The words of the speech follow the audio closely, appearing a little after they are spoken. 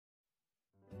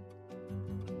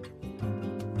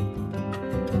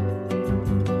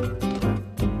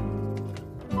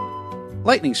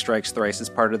Lightning Strikes Thrice is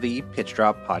part of the Pitch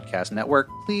Drop Podcast Network.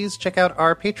 Please check out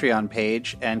our Patreon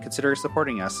page and consider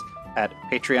supporting us at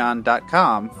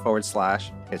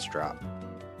patreon.com/Pitch Drop.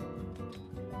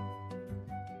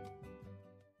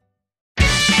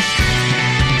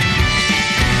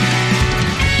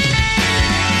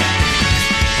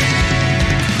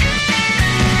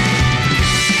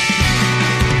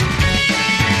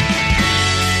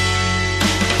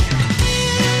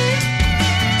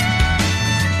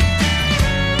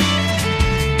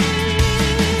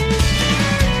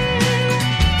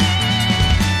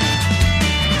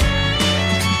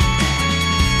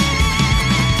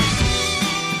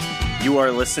 You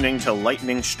are listening to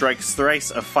Lightning Strikes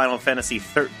Thrice, a Final Fantasy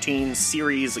XIII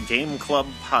Series Game Club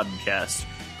podcast.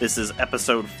 This is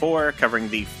Episode 4, covering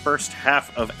the first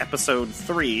half of Episode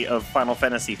 3 of Final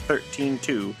Fantasy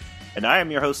XIII-2. And I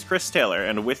am your host, Chris Taylor,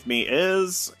 and with me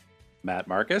is... Matt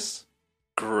Marcus.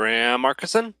 Graham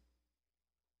Marcuson.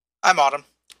 I'm Autumn.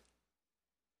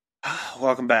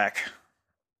 Welcome back.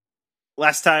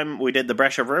 Last time we did the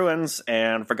Bresh of Ruins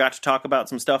and forgot to talk about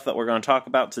some stuff that we're going to talk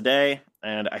about today,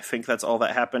 and I think that's all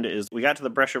that happened is we got to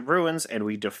the Bresh of Ruins and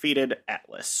we defeated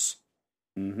Atlas.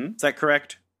 Mm-hmm. Is that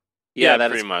correct? Yeah, that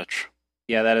pretty is, much.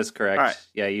 Yeah, that is correct. All right.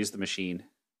 Yeah, use the machine.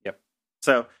 Yep.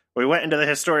 So we went into the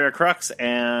Historia Crux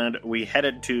and we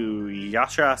headed to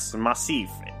Yashas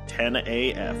Massif at 10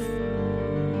 AF.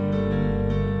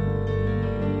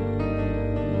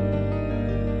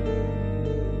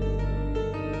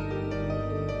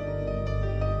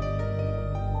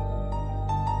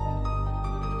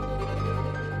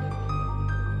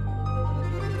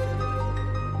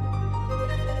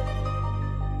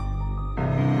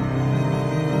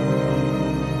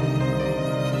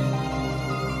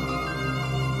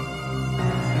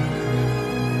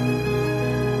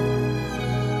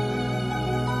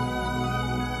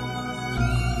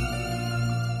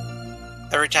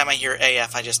 Every time I hear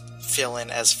AF, I just fill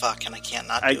in as fuck, and I can't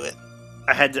not do it.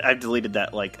 I've deleted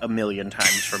that like a million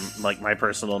times from like my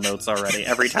personal notes already.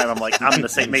 Every time I'm like, I'm gonna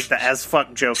say make the as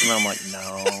fuck joke, and I'm like,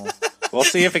 no. We'll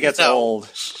see if it gets No. old.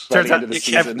 Turns Turns out into the you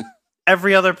season.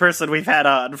 Every other person we've had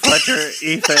on, Fletcher,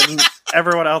 Ethan,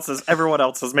 everyone else has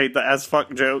made the as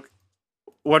fuck joke.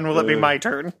 When will it be my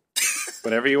turn?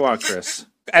 Whatever you want, Chris.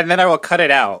 And then I will cut it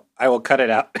out.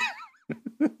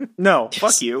 No,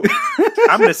 fuck you.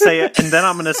 I'm gonna say it, and then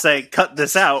I'm gonna say cut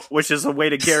this out, which is a way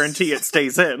to guarantee it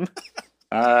stays in.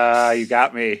 You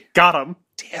got me. Got him.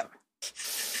 Damn.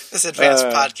 This advanced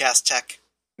podcast tech.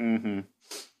 Mm-hmm.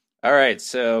 All right,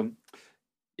 so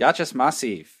Yachas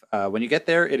Massif. When you get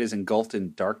there, it is engulfed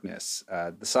in darkness.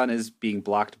 The sun is being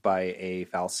blocked by a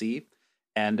fal'Cie,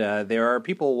 and there are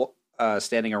people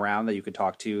standing around that you could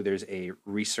talk to. There's a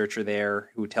researcher there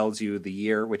who tells you the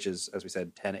year, which is, as we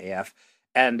said, 10 AF.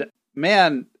 And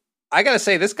man, I gotta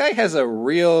say, this guy has a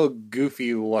real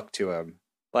goofy look to him.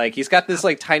 Like, he's got this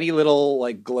like tiny little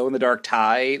like glow in the dark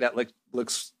tie that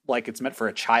looks like it's meant for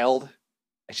a child.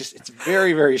 It's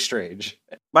very, very strange.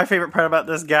 My favorite part about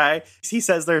this guy is he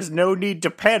says there's no need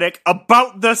to panic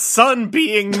about the sun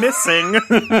being missing.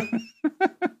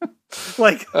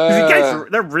 Like, you guys,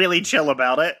 they're really chill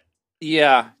about it.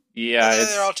 Yeah.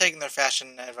 They're all taking their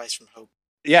fashion advice from Hope.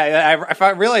 Yeah, I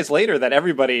realized later that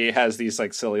everybody has these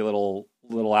like silly little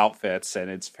outfits, and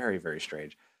it's very, very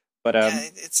strange. But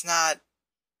it's not.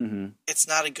 Mm-hmm. It's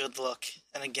not a good look.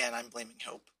 And again, I'm blaming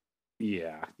Hope.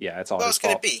 Yeah, it's all What his else could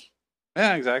it fault. be?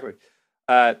 Yeah, exactly.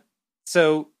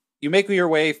 So you make your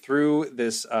way through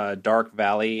this dark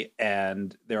valley,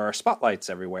 and there are spotlights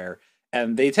everywhere.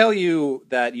 And they tell you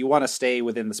that you want to stay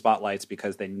within the spotlights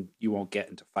because then you won't get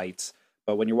into fights.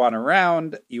 But when you're wandering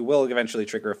around, you will eventually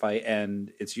trigger a fight,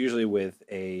 and it's usually with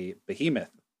a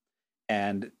behemoth.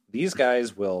 And these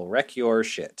guys will wreck your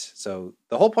shit. So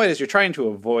the whole point is you're trying to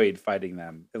avoid fighting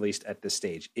them, at least at this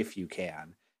stage, if you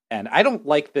can. And I don't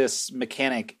like this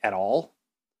mechanic at all.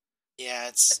 Yeah,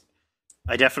 it's...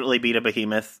 I definitely beat a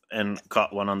behemoth and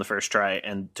caught one on the first try,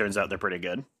 and turns out they're pretty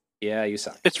good. Yeah, you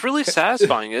suck. It's really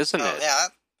satisfying, isn't Oh, it?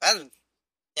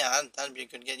 that'd be a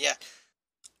good get. Yeah,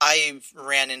 I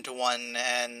ran into one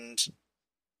and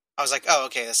I was like, "Oh,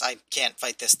 okay, I can't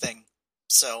fight this thing,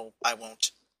 so I won't."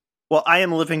 Well, I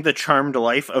am living the charmed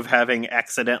life of having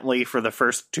accidentally, for the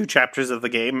first 2 chapters of the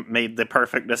game, made the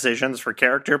perfect decisions for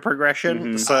character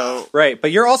progression. Mhm. So, Right,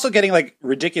 but you're also getting like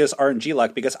ridiculous RNG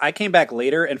luck because I came back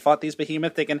later and fought these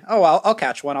behemoth thinking, oh, I'll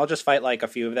catch one. I'll just fight like a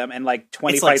few of them, and like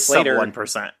 20 it's like fights later,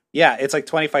 1%. yeah, it's like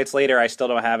 20 fights later, I still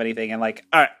don't have anything, and like,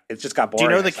 All right. it's just got Do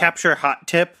boring. you know the I stopped. capture hot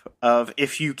tip of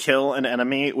if you kill an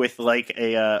enemy with like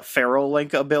a feral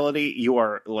link ability, you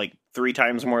are like 3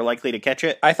 times more likely to catch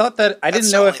it? I thought that I That's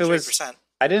didn't know if it only was. 3%.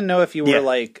 I didn't know if you were Yeah.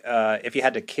 like if you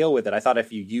had to kill with it. I thought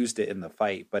if you used it in the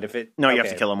fight, but if it No, you have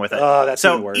okay. to kill them with it. Oh, that's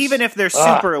even So worse. even if they're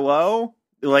Ah. super low,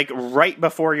 like right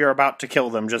before you're about to kill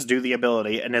them, just do the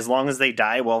ability, and as long as they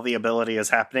die while the ability is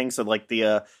happening, so like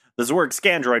the Zorg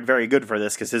Scandroid, very good for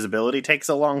this because his ability takes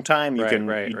a long time. You Right,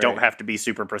 don't right. have to be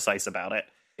super precise about it,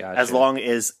 Gotcha. as long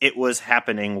as it was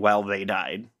happening while they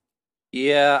died.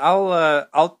 Yeah,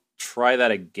 I'll try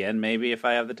that again maybe if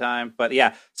I have the time. But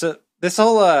yeah, so this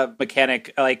whole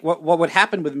mechanic, like what would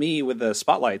happen with me with the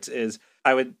spotlights is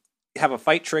I would have a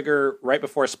fight trigger right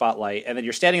before a spotlight, and then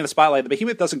you're standing in the spotlight. The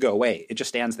behemoth doesn't go away; it just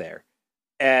stands there.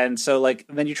 And so, like,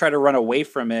 then you try to run away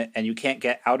from it, and you can't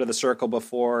get out of the circle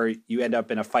before you end up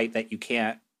in a fight that you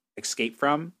can't escape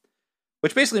from.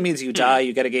 Which basically means you die,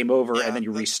 you get a game over, Yeah, and then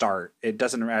you but- restart. It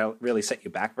doesn't really set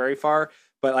you back very far.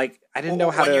 But like, I didn't know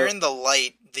Well, how when to. you're in the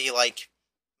light, the like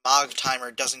Mog timer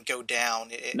doesn't go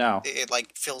down. No. It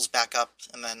like fills back up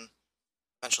and then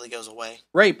eventually goes away.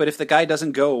 Right, but if the guy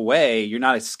doesn't go away, you're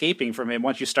not escaping from him.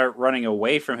 Once you start running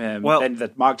away from him, Well- then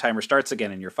the Mog timer starts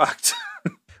again, and you're fucked.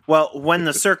 Well, when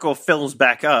the circle fills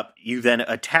back up, you then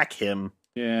attack him,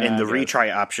 Yeah, and the I guess.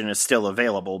 retry option is still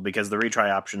available because the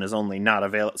retry option is only not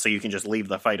available. So you can just leave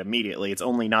the fight immediately. It's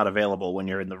only not available when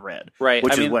you're in the red, Right,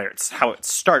 Which I is mean- where it's how it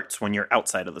starts when you're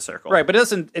outside of the circle. Right, but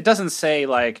it doesn't say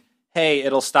like, hey,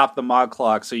 it'll stop the Mog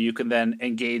clock so you can then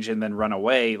engage and then run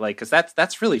away. Like, because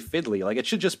that's really fiddly. Like, it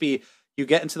should just be you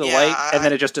get into the Yeah, light and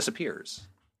then it just disappears.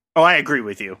 Oh, I agree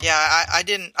with you. Yeah, I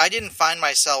didn't find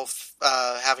myself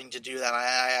having to do that.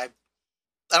 I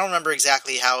don't remember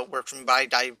exactly how it worked for me,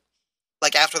 but I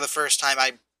like after the first time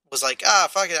I was like,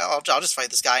 fuck it, I'll just fight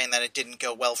this guy, and then it didn't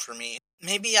go well for me.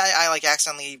 Maybe I like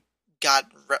accidentally got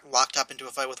locked up into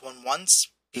a fight with one once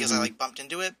because I Mhm. like bumped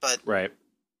into it, but Right.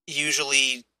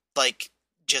 usually like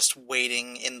just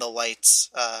waiting in the lights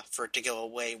for it to go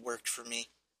away worked for me.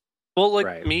 Well, like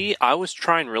Right. me, I was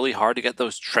trying really hard to get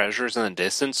those treasures in the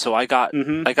distance, so I got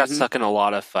Mhm. stuck in a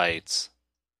lot of fights.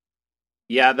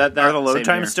 Yeah, that Are the same load here.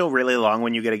 times still really long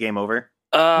when you get a game over?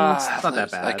 It's not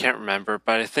that I bad. can't remember,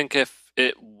 but I think if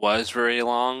it was very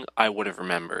long, I would have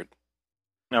remembered.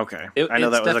 Okay. It- I know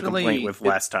it's that was a definitely- complaint with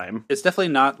last time. It's definitely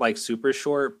not like super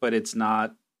short, but it's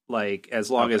not like as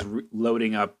long as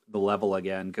loading up the level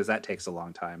again, because that takes a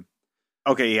long time.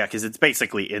 Okay, yeah, because it's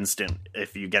basically instant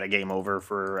if you get a game over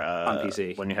for On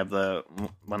PC.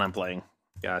 when I'm playing.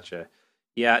 Gotcha.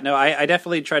 Yeah, no, I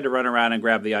definitely tried to run around and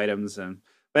grab the items.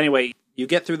 But anyway, you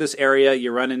get through this area,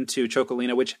 you run into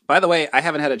Chocolina, which, by the way, I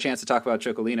haven't had a chance to talk about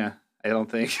Chocolina, I don't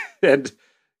think. And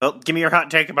Well, give me your hot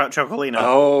take about Chocolina.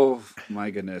 oh my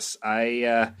goodness,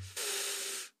 I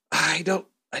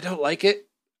don't like it.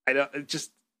 I don't it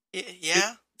just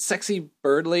Yeah, sexy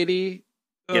bird lady.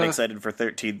 Get Ugh. excited for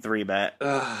 13.3, Matt.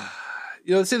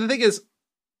 See, the thing is,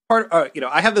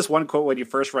 I have this one quote when you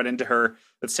first run into her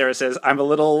that Sarah says, "I'm a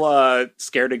little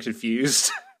scared and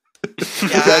confused."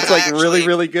 That's like really,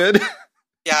 really good.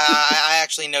 yeah. I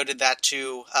actually noted that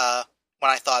too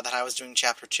when I thought that I was doing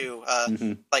chapter 2.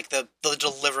 Mhm. Like the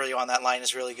delivery on that line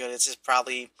is really good. It's just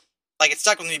probably like it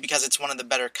stuck with me because it's one of the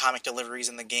better comic deliveries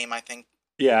in the game, I think.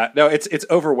 Yeah, no, it's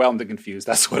overwhelmed and confused.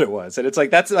 That's what it was, and it's like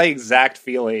that's my exact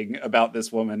feeling about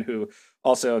this woman who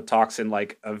also talks in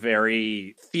like a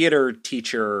very theater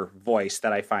teacher voice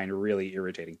that I find really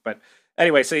irritating. But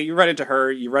anyway, so you run into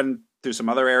her, you run through some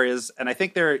other areas, and I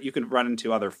think you can run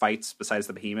into other fights besides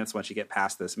the behemoths once you get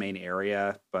past this main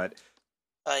area. But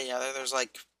There's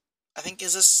like, I think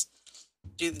is this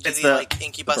do It's the the like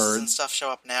incubuses and birds. stuff show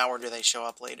up now, or do they show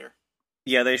up later?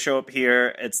 Yeah, they show up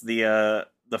here. It's the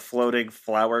floating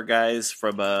flower guys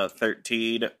from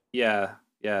 13. yeah,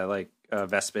 like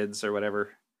Vespids or whatever.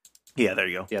 Yeah, there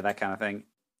you go. Yeah, that kind of thing.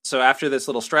 So after this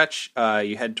little stretch,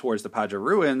 you head towards the Padra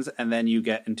ruins, and then you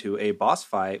get into a boss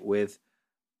fight with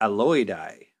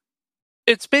Aloidai.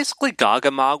 It's basically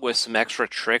Gagamog with some extra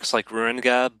tricks like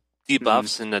Ruinga,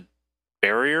 debuffs, and a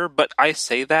barrier, but I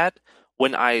say that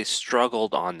when I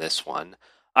struggled on this one.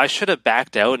 I should have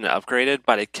backed out and upgraded,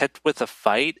 but I kept with the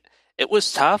fight. It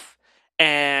was tough,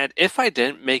 and if I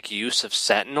didn't make use of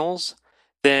Sentinels,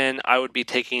 then I would be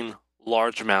taking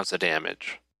large amounts of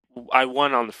damage. I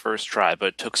won on the first try, but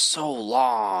it took so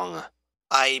long.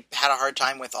 I had a hard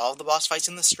time with all of the boss fights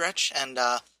in this stretch, and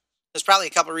there's probably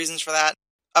a couple reasons for that.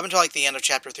 Up until like the end of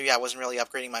chapter 3, I wasn't really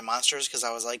upgrading my monsters because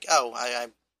I was like,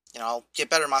 I'll get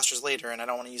better monsters later, and I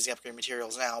don't want to use the upgrade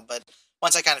materials now. But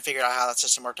once I kind of figured out how that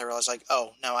system worked, I realized like,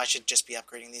 oh no, I should just be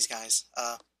upgrading these guys.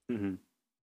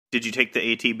 Did you take the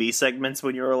ATB segments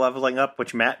when you were leveling up,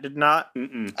 which Matt did not?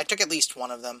 Mm-mm. I took at least one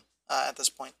of them at this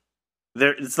point.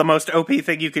 It's the most OP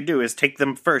thing you could do is take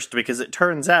them first, because it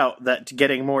turns out that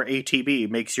getting more ATB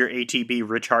makes your ATB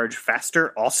recharge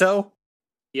faster also.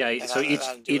 Yeah, so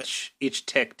each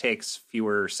tick takes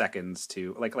fewer seconds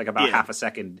to like about half a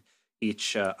second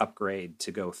each upgrade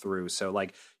to go through. So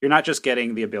like you're not just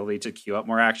getting the ability to queue up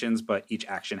more actions, but each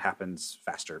action happens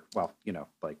faster. Well,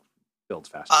 like builds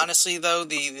faster. Honestly, though,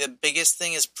 the biggest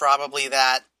thing is probably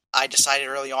that I decided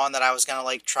early on that I was gonna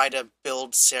like try to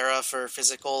build Sarah for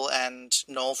physical and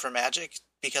Noel for magic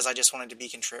because I just wanted to be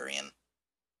contrarian.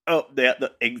 Oh, the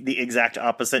exact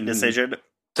opposite decision.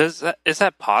 Is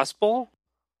that possible?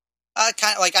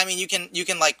 Kind of like, I mean, you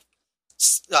can like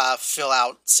fill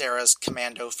out Sarah's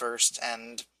commando first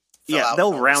and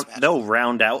they'll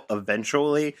round out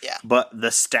eventually. Yeah, but the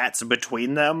stats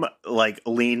between them like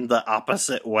lean the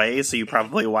opposite way, so you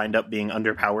probably wind up being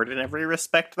underpowered in every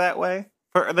respect that way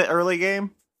for the early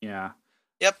game. Yeah.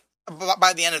 Yep.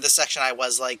 By the end of the section, I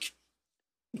was like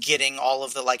getting all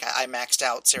of the I maxed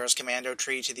out Sarah's commando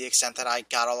tree to the extent that I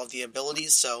got all of the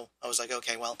abilities. So I was like,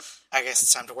 okay, well, I guess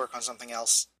it's time to work on something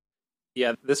else.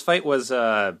 Yeah, this fight was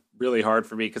really hard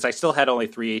for me because I still had only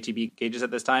 3 ATB gauges at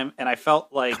this time, and I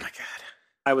felt like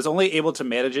I was only able to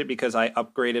manage it because I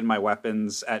upgraded my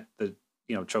weapons at the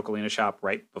Chocolina shop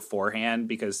right beforehand,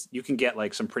 because you can get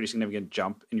like some pretty significant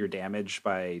jump in your damage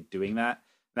by doing that.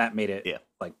 That made it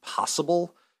like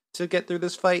possible to get through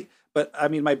this fight. But I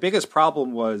mean, my biggest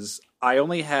problem was I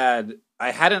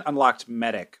hadn't unlocked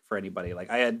medic for anybody. Like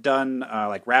I had done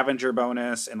like Ravager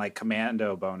bonus and like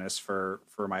commando bonus for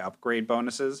my upgrade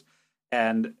bonuses,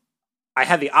 and I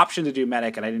had the option to do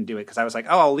medic and I didn't do it because I was like,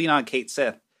 oh, I'll lean on Kate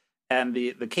Sith, and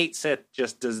the Kate Sith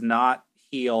just does not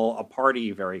heal a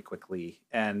party very quickly,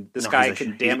 and this guy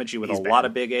can damage you with a lot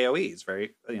of big AoEs.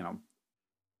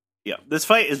 Yeah, this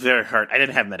fight is very hard. I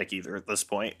didn't have medic either at this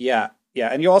point. Yeah,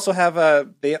 and you also have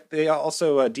they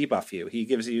also debuff you. He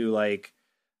gives you like,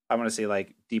 I want to say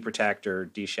like deprotect or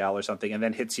deshell or something, and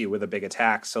then hits you with a big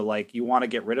attack. So like you want to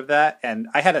get rid of that. And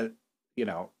I had a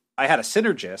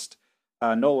synergist.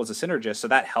 Noel was a synergist, so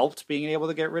that helped being able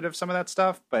to get rid of some of that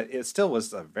stuff. But it still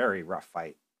was a very rough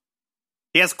fight.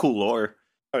 He has cool lore.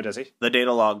 Oh, does he? The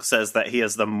data log says that he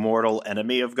is the mortal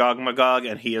enemy of Gog Magog,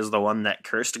 and he is the one that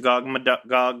cursed Gog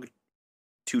Magog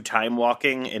to time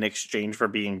walking in exchange for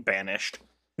being banished.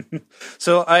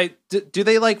 So do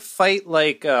they like fight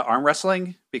like arm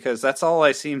wrestling? Because that's all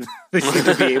they seem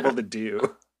to be able to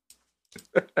do.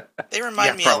 They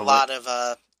remind me a lot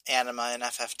of Anima in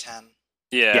FF10.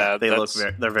 Yeah,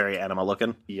 they're very Anima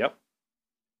looking. Yep,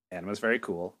 Anima's very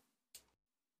cool.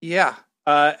 Yeah,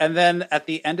 and then at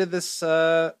the end of this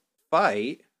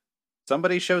fight,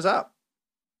 somebody shows up.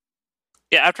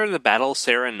 Yeah, after the battle,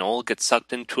 Sarah and Noel get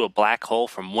sucked into a black hole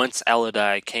from whence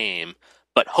Aladi came.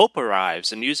 But Hope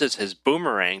arrives and uses his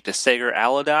boomerang to stagger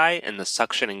Aladi, and the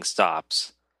suctioning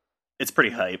stops. It's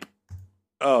pretty hype.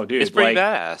 Oh, dude. It's pretty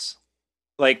badass.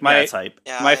 Like, my hype.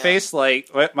 My face, like,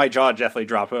 my jaw definitely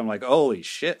dropped. I'm like, holy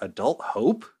shit, Adult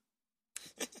Hope?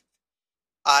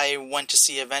 I went to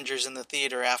see Avengers in the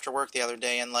theater after work the other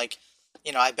day, and, like,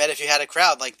 I bet if you had a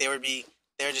crowd, like, they would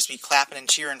just be clapping and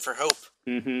cheering for Hope.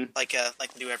 Mm-hmm. Like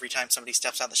they do every time somebody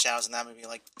steps out of the shadows in that movie.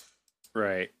 Like,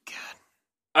 right. God.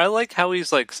 I like how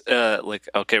he's like,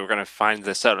 okay, we're gonna find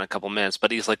this out in a couple minutes,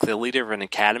 but he's like the leader of an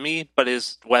academy, but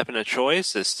his weapon of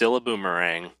choice is still a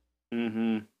boomerang.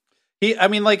 Mm-hmm.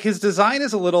 His design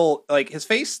is a little, like, his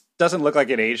face doesn't look like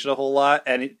it aged a whole lot,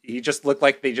 and he just looked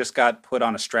like they just got put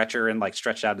on a stretcher and, like,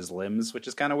 stretched out his limbs, which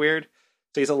is kind of weird.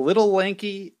 So he's a little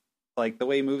lanky, like, the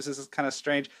way he moves is kind of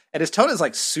strange. And his tone is,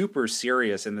 like, super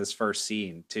serious in this first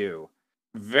scene, too.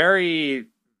 Very,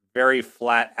 very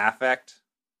flat affect.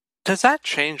 Does that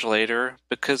change later?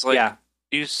 Because, like,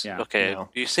 you see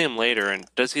him later, and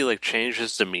does he, like, change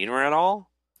his demeanor at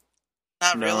all?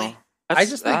 Not really. I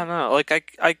don't know.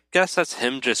 Like, I guess that's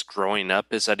him just growing up,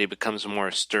 is that he becomes more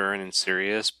stern and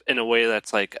serious in a way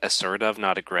that's, like, assertive,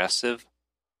 not aggressive.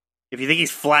 If you think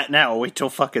he's flat now, wait till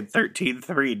fucking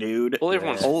 13-3, dude. Well,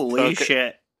 everyone's holy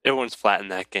shit. Everyone's flat in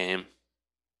that game.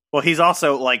 Well, he's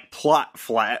also, like, plot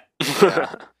flat.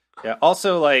 Yeah.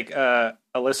 Also, like,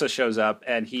 Alyssa shows up,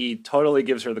 and he totally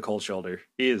gives her the cold shoulder.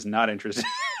 He is not interested.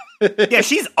 Yeah,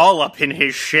 she's all up in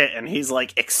his shit, and he's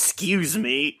like, excuse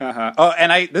me. Uh-huh. Oh,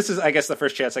 and this is, I guess, the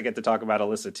first chance I get to talk about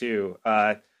Alyssa, too.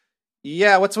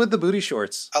 Yeah, what's with the booty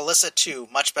shorts? Alyssa, too.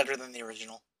 Much better than the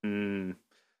original.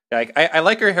 I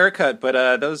like her haircut,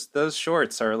 but those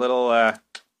shorts are a little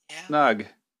snug.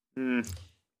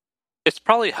 It's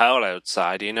probably hot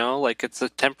outside, like it's a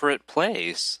temperate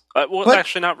place.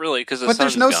 Actually, not really, because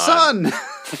there's no sun.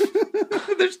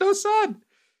 There's no sun.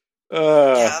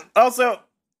 Also,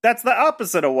 That's the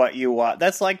opposite of what you want.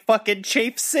 That's like fucking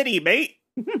Chafe City, mate.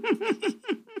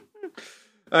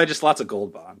 Just lots of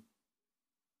gold bond.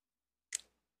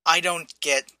 I don't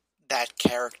get that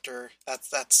character.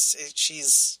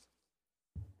 She's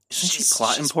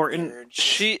plot important? weird.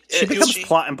 She becomes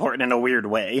plot important in a weird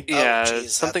way. Yeah,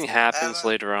 geez, something happens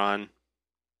later on.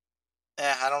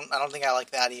 I don't think I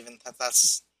like that even.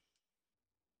 That's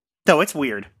No, it's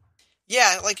weird.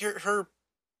 yeah, like her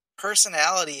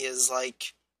personality is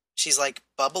like she's like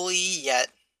bubbly yet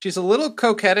She's a little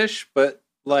coquettish, but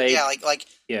like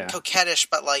yeah, coquettish,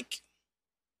 but like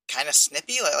kind of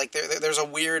snippy. Like there's a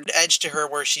weird edge to her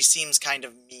where she seems kind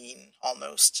of mean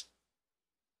almost,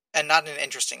 and not in an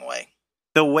interesting way.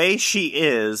 The way she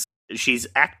is, she's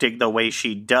acting the way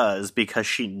she does because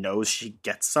she knows she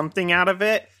gets something out of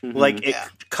it. Mhm. Like, it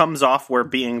comes off where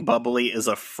being bubbly is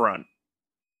a front.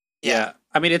 Yeah.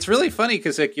 I mean, it's really funny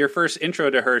because like your first intro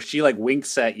to her, she like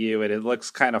winks at you and it looks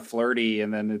kind of flirty,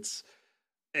 and then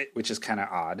which is kind of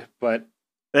odd, but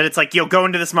That it's like, you'll go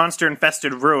into this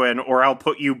monster-infested ruin, or I'll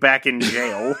put you back in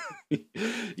jail.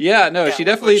 she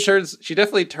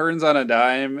definitely turns on a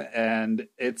dime, and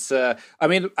it's I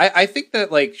mean, I think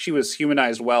that like she was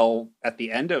humanized well at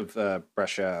the end of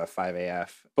Brescia 5AF,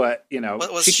 but you know,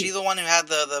 Was she the one who had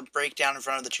the breakdown in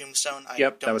front of the tombstone?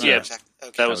 Yep, that was her. Exactly.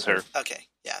 Okay. That was her. Okay,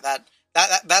 yeah,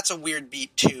 that's a weird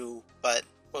beat too, but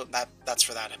well, that's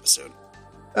for that episode.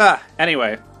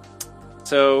 Anyway,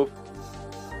 so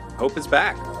Hope is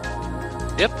back.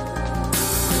 Yep.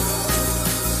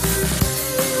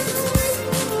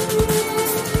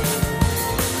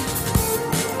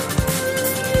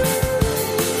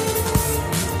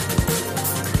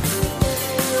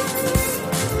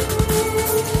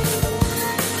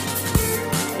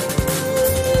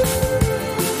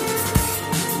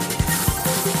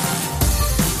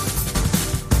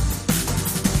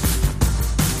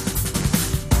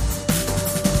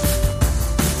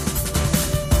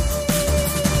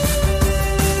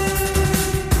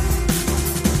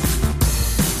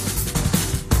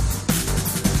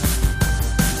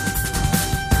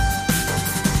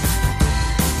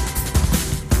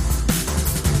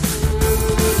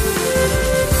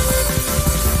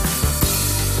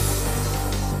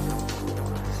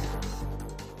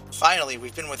 Finally,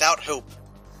 we've been without Hope.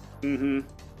 Mm-hmm.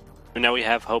 And now we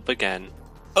have Hope again.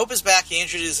 Hope is back. He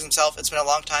introduces himself. It's been a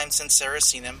long time since Sarah's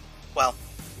seen him. Well,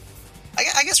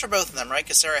 I guess for both of them, right?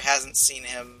 Because Sarah hasn't seen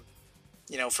him,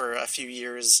 for a few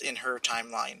years in her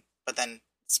timeline. But then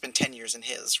it's been 10 years in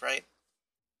his, right?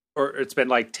 Or it's been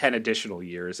like 10 additional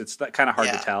years. It's kind of hard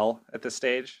to tell at this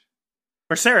stage.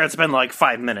 For Sarah, it's been like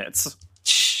 5 minutes.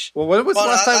 Well, what was the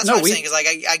last time? That's what I'm saying,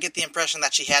 because I get the impression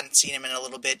that she hadn't seen him in a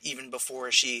little bit, even before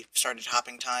she started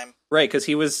hopping time. Right, because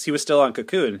he was still on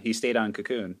Cocoon. He stayed on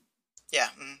Cocoon. Yeah.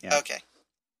 Okay.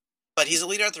 But he's a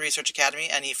leader at the Research Academy,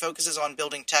 and he focuses on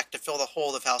building tech to fill the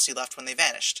hole the fal'Cie left when they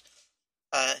vanished.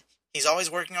 He's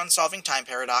always working on solving time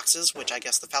paradoxes, which I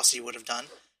guess the fal'Cie would have done.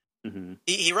 Mm-hmm.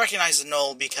 He recognizes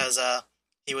Null because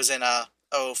he was in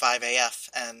 05AF,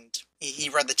 and he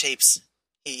read the tapes.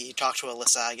 He talked to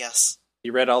Alyssa, I guess. He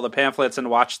read all the pamphlets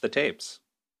and watched the tapes.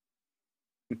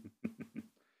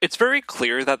 It's very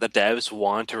clear that the devs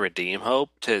want to redeem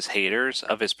Hope to his haters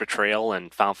of his portrayal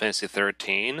in Final Fantasy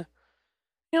XIII.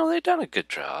 They've done a good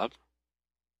job.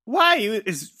 Why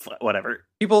is whatever?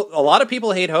 A lot of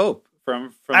people hate Hope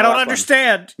from I don't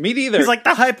understand. Me neither. He's like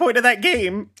the high point of that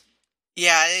game.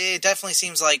 Yeah, it definitely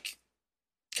seems like,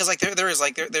 because like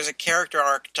there's a character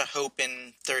arc to Hope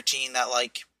in 13 that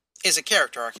like is a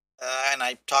character arc, and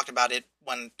I talked about it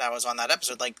when I was on that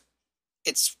episode. Like,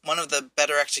 it's one of the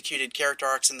better executed character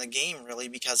arcs in the game, really,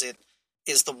 because it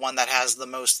is the one that has the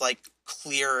most like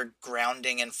clear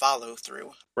grounding and follow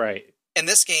through. Right. In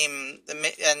this game,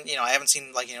 and I haven't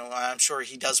seen I'm sure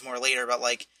he does more later, but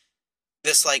like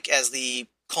this, like as the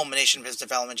culmination of his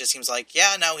development, just seems like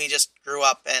he just grew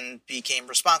up and became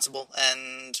responsible,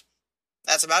 and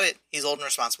that's about it. He's old and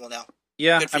responsible now.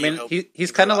 Yeah, I mean,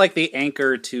 he's kind of like the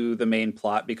anchor to the main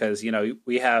plot because,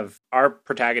 we have our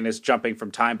protagonist jumping from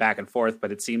time back and forth,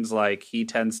 but it seems like he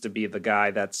tends to be the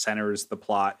guy that centers the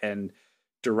plot and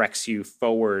directs you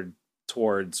forward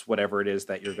towards whatever it is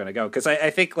that you're going to go. Because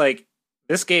I think, like,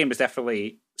 this game is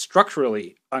definitely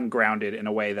structurally ungrounded in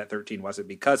a way that 13 wasn't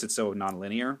because it's so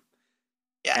nonlinear.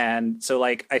 Yeah. And so,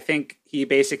 like, I think he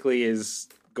basically is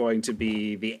going to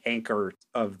be the anchor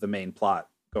of the main plot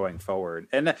going forward.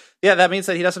 And that means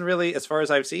that he doesn't really, as far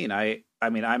as I've seen, I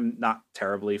mean, I'm not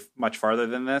terribly much farther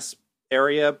than this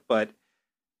area, but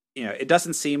it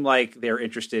doesn't seem like they're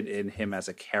interested in him as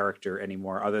a character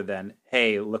anymore, other than,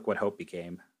 hey, look what Hope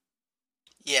became.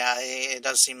 Yeah, it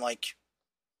does seem like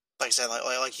I said,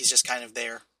 like he's just kind of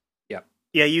there.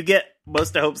 Yeah, you get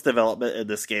most of Hope's development in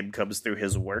this game comes through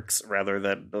his works rather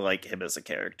than like him as a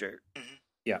character.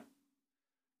 Yeah.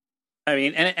 I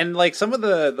mean, and like some of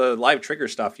the live trigger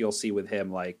stuff you'll see with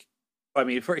him, like, I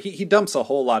mean, he dumps a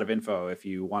whole lot of info if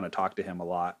you want to talk to him a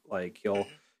lot. Like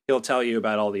he'll tell you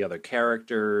about all the other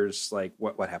characters, like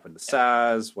what happened to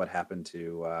Saz, what happened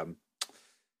to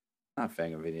not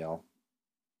Fang and Veniel.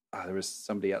 There was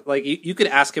somebody else. Like you could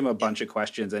ask him a bunch of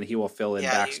questions, and he will fill in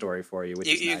backstory for you. Which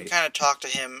is you nice. can kind of talk to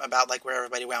him about like where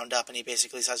everybody wound up, and he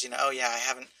basically says, oh yeah,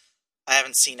 I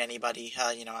haven't seen anybody.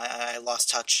 I lost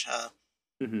touch.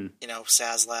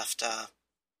 Saz left.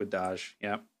 With Daj,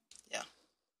 yeah.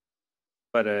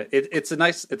 But it's a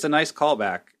nice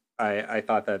callback. I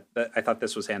thought I thought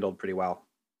this was handled pretty well.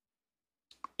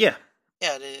 Yeah,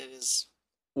 it is.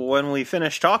 When we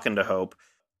finish talking to Hope,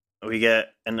 we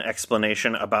get an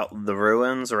explanation about the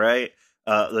ruins, right?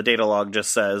 The data log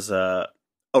just says,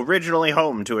 originally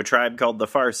home to a tribe called the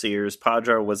Farseers,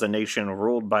 Padra was a nation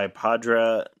ruled by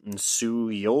Padra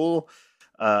Nsuyol,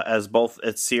 as both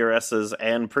its seeresses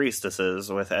and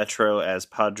priestesses, with Etro as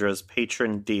Padra's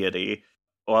patron deity,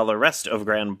 while the rest of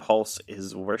Grand Pulse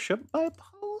is worshipped by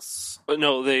Pulse?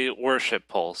 No, they worship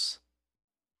Pulse.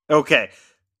 Okay.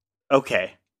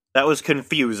 That was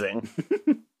confusing.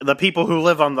 The people who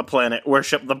live on the planet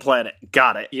worship the planet.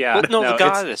 Got it. Yeah. The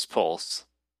goddess Pulse.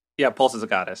 Yeah, Pulse is a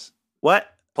goddess. What?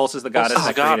 Pulse is the goddess Pulse is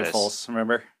that the created goddess. Pulse,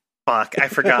 remember? Fuck, I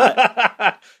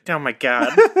forgot. Oh my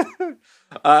god.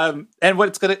 And what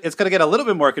it's gonna get a little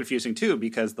bit more confusing too,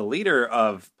 because the leader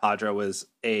of Padra was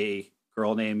a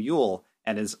girl named Yule,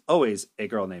 and is always a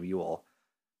girl named Yule.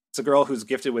 It's a girl who's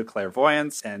gifted with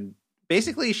clairvoyance, and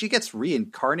basically she gets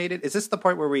reincarnated. Is this the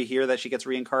point where we hear that she gets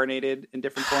reincarnated in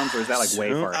different forms, or is that like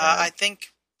way far ahead?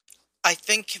 I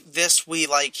think this we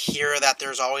like hear that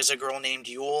there's always a girl named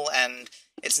Yule, and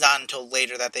it's not until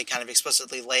later that they kind of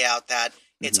explicitly lay out that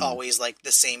it's always like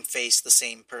the same face, the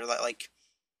same like.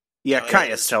 Yeah,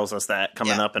 Caius tells us that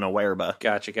coming up in Awerba.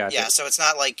 Gotcha. Yeah, so it's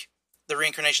not like the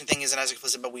reincarnation thing isn't as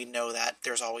explicit, but we know that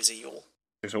there's always a Yule.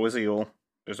 There's always a Yule.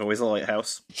 There's always a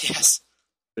lighthouse. Yes.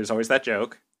 There's always that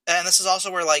joke. And this is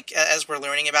also where, like, as we're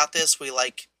learning about this, we,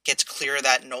 like, get clear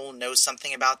that Noel knows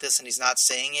something about this and he's not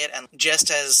saying it. And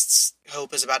just as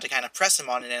Hope is about to kind of press him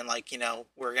on it and, like,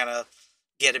 we're going to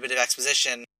get a bit of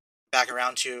exposition back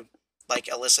around to, like,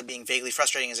 Alyssa being vaguely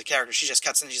frustrating as a character, she just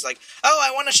cuts in and she's like, oh,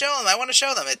 I want to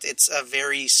show them. It's a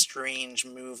very strange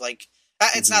move. Like,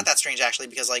 it's not that strange, actually,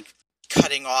 because, like,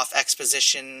 cutting off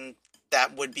exposition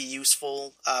that would be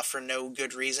useful for no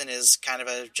good reason is kind of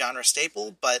a genre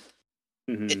staple, but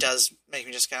it does make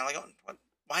me just kind of like,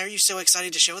 why are you so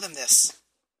excited to show them this?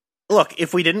 Look,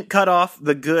 if we didn't cut off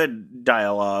the good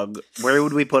dialogue, where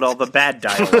would we put all the bad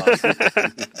dialogue?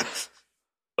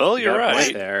 Well, you're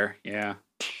right. There, yeah.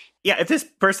 Yeah, if this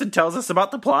person tells us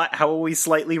about the plot, how will we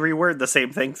slightly reword the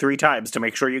same thing 3 times to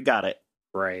make sure you got it?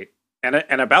 Right. And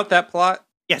about that plot,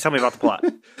 yeah, tell me about the plot.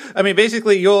 I mean,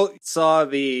 basically, Yule saw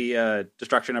the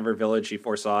destruction of her village. She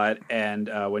foresaw it. And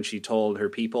when she told her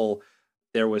people,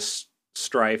 there was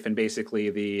strife, and basically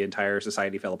the entire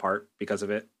society fell apart because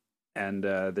of it. And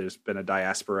there's been a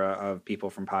diaspora of people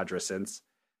from Padra since.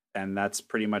 And that's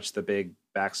pretty much the big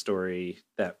backstory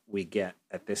that we get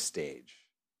at this stage.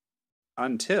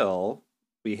 Until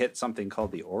we hit something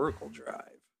called the Oracle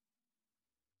Drive.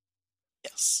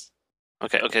 Yes.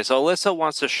 Okay, so Alyssa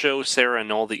wants to show Sarah and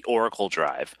Noel the Oracle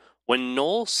Drive. When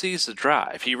Noel sees the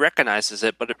drive, he recognizes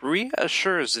it, but it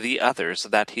reassures the others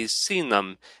that he's seen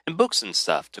them in books and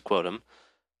stuff, to quote him.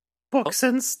 Books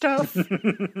and stuff?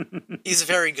 He's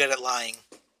very good at lying.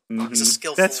 He's a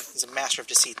skillful, he's a master of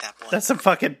deceit, that boy. That's a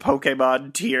fucking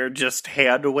Pokemon tier, just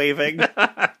hand waving.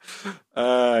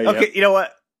 Okay, you know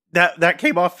what? That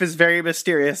came off as very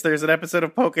mysterious. There's an episode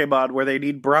of Pokemon where they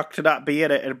need Brock to not be in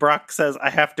it, and Brock says, I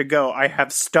have to go. I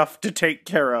have stuff to take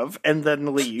care of, and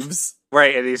then leaves.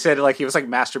 Right, and he said like he was like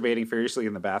masturbating furiously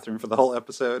in the bathroom for the whole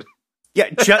episode. Yeah,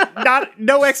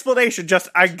 no explanation, just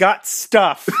I got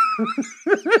stuff.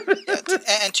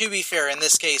 And to be fair, in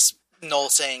this case, Noel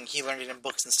saying he learned it in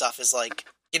books and stuff is like,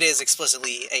 it is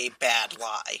explicitly a bad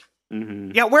lie.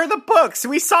 Mm-hmm. Yeah, where are the books?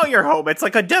 We saw your home. It's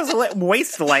like a desolate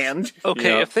wasteland. Okay,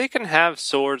 Yeah. if they can have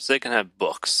swords, they can have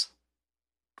books.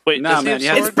 Wait, Nah, does he man, have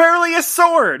yeah. swords? It's barely a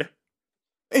sword.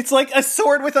 It's like a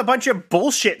sword with a bunch of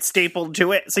bullshit stapled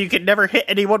to it, so you can never hit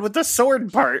anyone with the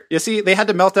sword part. You see, they had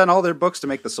to melt down all their books to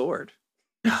make the sword.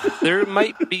 There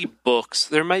might be books.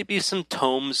 There might be some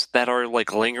tomes that are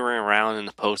like lingering around in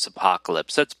the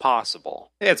post-apocalypse. That's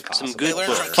possible. It's possible. Some good They learned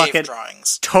books. from Fucking cave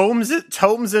drawings.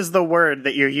 Tomes is the word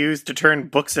that you use to turn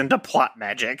books into plot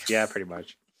magic. Yeah, pretty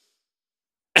much.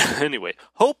 Anyway,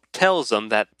 Hope tells them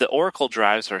that the Oracle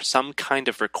drives are some kind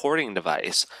of recording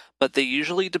device, but they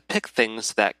usually depict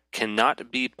things that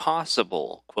cannot be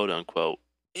possible, quote unquote.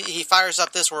 He fires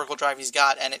up this Oracle drive he's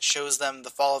got, and it shows them the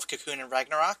fall of Cocoon and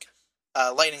Ragnarok.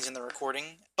 Lightning's in the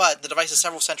recording, but the device is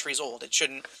several centuries old. It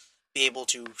shouldn't be able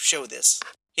to show this.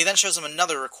 He then shows them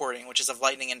another recording, which is of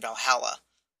Lightning in Valhalla.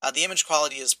 The image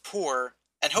quality is poor,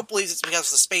 and Hope believes it's because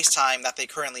of the space-time that they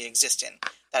currently exist in,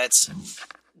 that it's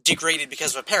degraded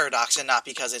because of a paradox and not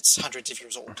because it's hundreds of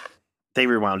years old. They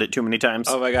rewound it too many times.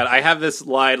 Oh my god, I have this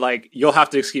line like, you'll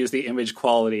have to excuse the image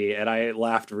quality, and I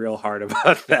laughed real hard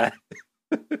about that.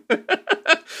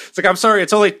 It's like, I'm sorry,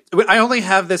 I only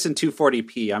have this in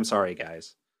 240p. I'm sorry,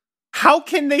 guys. How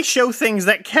can they show things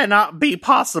that cannot be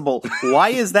possible? Why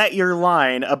is that your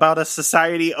line about a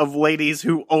society of ladies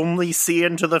who only see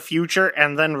into the future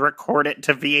and then record it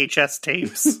to VHS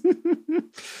tapes?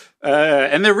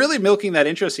 And they're really milking that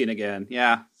intro scene again.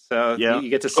 Yeah. So you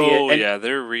get to see it. Oh, yeah,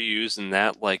 they're reusing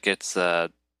that like it's I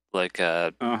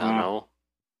don't know.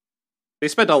 They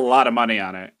spent a lot of money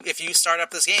on it. If you start up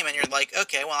this game and you're like,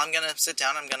 okay, well, I'm gonna sit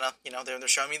down, I'm gonna, they're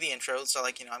showing me the intro, so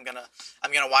like, I'm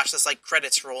gonna watch this like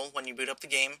credits roll when you boot up the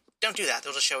game. Don't do that;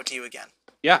 they'll just show it to you again.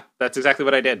 Yeah, that's exactly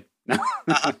what I did. And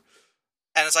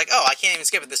it's like, oh, I can't even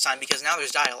skip it this time because now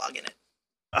there's dialogue in it.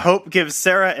 Hope gives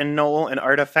Sarah and Noel an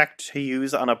artifact to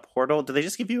use on a portal. Do they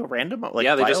just give you a random they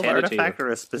just hand artifact it to you.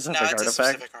 or a specific No, it's artifact? a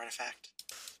specific artifact.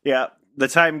 Yeah, the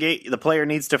time gate the player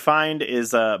needs to find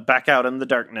is back out in the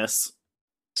darkness.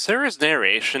 Sarah's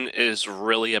narration is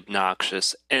really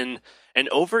obnoxious, and an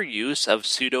overuse of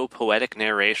pseudo-poetic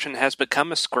narration has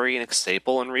become a Square Enix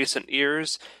staple in recent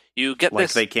years. You get Like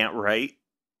this... they can't write?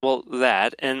 Well,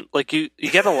 that, and like you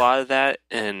get a lot of that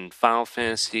in Final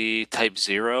Fantasy Type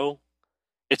 0.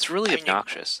 It's really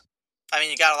obnoxious.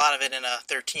 You got a lot of it in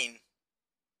 13.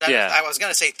 Yeah. I was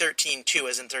going to say 13-2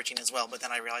 as in 13 as well, but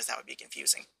then I realized that would be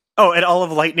confusing. Oh, and all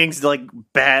of Lightning's like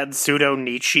bad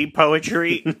pseudo-Nietzsche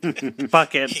poetry?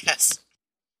 Fucking... Yes.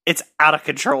 It's out of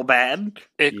control bad.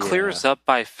 It clears up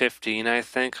by 15, I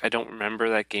think. I don't remember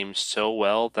that game so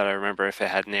well that I remember if it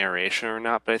had narration or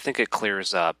not, but I think it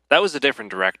clears up. That was a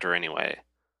different director anyway.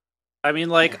 I mean,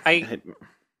 like, they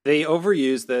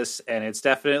overuse this, and it's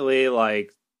definitely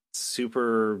like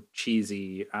super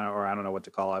cheesy, or I don't know what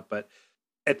to call it, but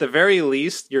at the very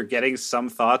least, you're getting some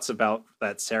thoughts about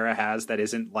that Sarah has that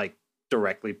isn't like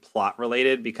directly plot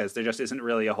related, because there just isn't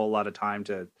really a whole lot of time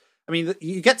to. I mean,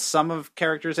 you get some of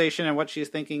characterization and what she's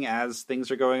thinking as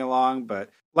things are going along, but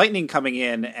Lightning coming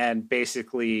in and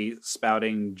basically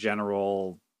spouting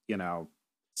general,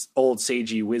 old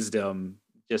sagey wisdom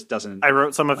just doesn't. I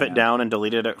wrote some of it down and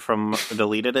deleted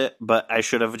it, but I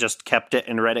should have just kept it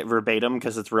and read it verbatim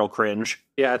because it's real cringe.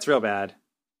 Yeah, it's real bad.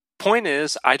 Point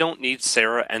is, I don't need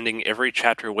Sarah ending every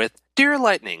chapter with, "Dear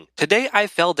Lightning, today I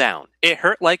fell down. It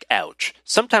hurt like ouch.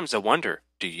 Sometimes I wonder,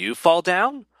 do you fall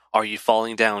down? Are you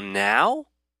falling down now?"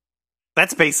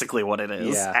 That's basically what it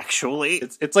is, Yeah. actually.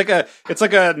 It's like a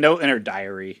note in her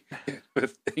diary.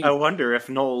 I wonder if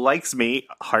Noel likes me,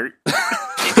 heart.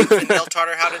 Maybe Neil taught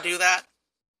her how to do that.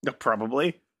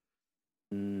 Probably.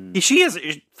 She is...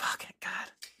 Fucking God.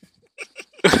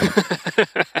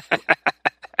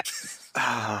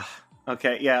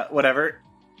 Okay, yeah, whatever.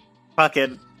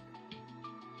 Fucking...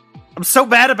 I'm so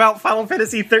bad about Final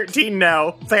Fantasy 13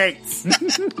 now. Thanks.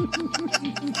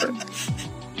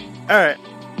 Alright.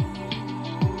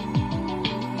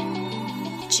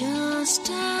 Just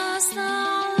as the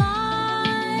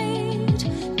light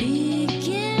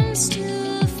begins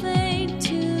to fade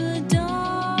to dark,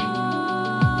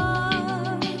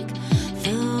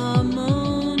 the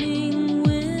moaning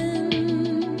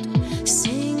wind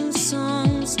sings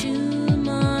songs to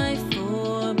my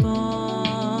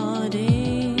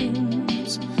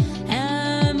forebodings.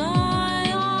 Am I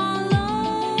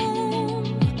alone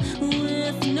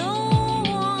with no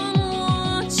one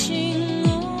watching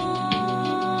on?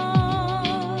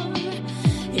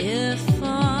 If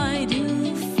I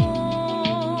do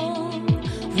fall,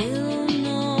 will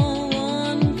no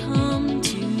one come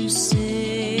to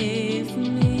save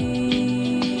me?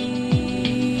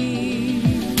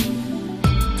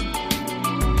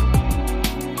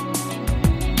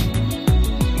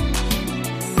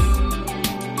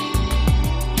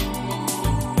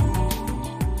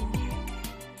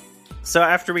 So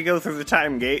after we go through the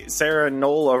time gate, Sarah and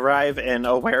Noel arrive in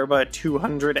Awerba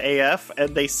 200 AF,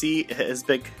 and they see it has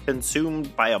been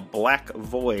consumed by a black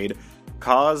void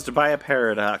caused by a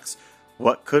paradox.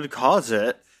 What could cause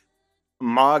it?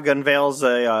 Mog unveils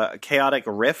a chaotic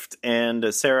rift,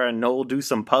 and Sarah and Noel do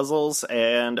some puzzles,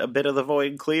 and a bit of the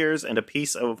void clears, and a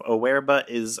piece of Awerba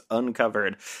is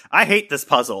uncovered. I hate this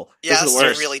puzzle. Yeah, This is it's the a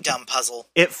worst. really dumb puzzle.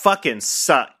 It fucking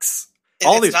sucks.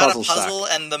 All It's these not puzzles a puzzle,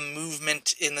 and the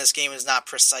movement in this game is not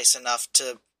precise enough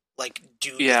to like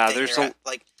do. Yeah, the thing there's you're a- at.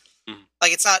 like Mhm.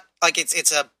 like it's not like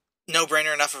it's a no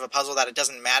brainer enough of a puzzle that it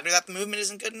doesn't matter that the movement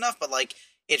isn't good enough, but like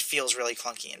it feels really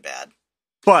clunky and bad.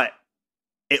 But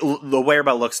the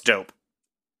Awerba looks dope.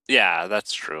 Yeah,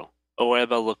 that's true.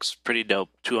 Oeba looks pretty dope.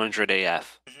 200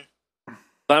 AF. Mhm.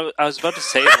 But I was about to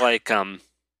say, like,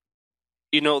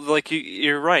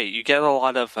 you're right. You get a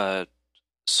lot of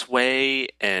sway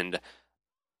and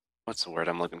what's the word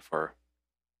I'm looking for?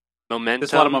 Momentum.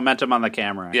 There's a lot of momentum on the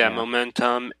camera. Yeah,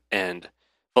 momentum and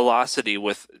velocity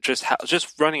with just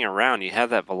running around. You have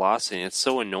that velocity. And it's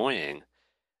so annoying.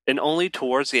 And only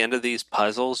towards the end of these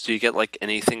puzzles do you get like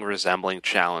anything resembling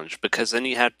challenge, because then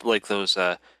you have like those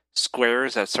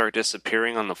squares that start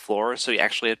disappearing on the floor. So you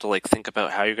actually have to like think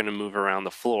about how you're going to move around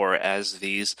the floor as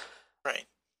these Right.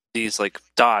 like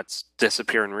dots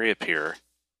disappear and reappear.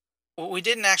 Well, we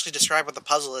didn't actually describe what the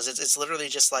puzzle is. It's literally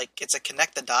just like it's a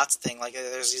connect the dots thing. Like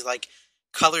there's these like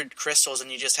colored crystals, and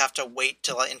you just have to wait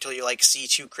until you like see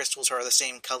two crystals who are the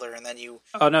same color, and then you.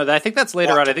 Oh no, I think that's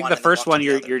later Walk on. to I think one the and then first walk to one the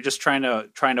you're other. you're just trying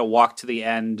to walk to the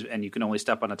end, and you can only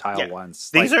step on a tile Yeah.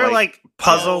 once. These are like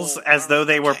puzzles Oh, as though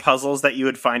they were okay. puzzles that you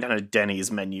would find on a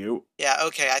Denny's menu. Yeah.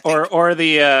 Okay. I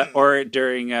think. or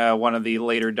during one of the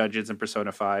later dungeons in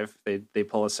Persona 5, they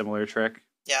pull a similar trick.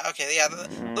 Yeah. Okay. Yeah.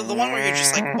 The one where you're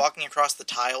just like walking across the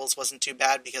tiles wasn't too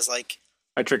bad because like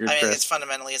I triggered I mean Chris. it's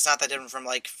fundamentally it's not that different from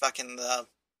like fucking the.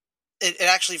 It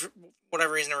actually for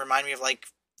whatever reason it reminded me of like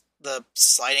the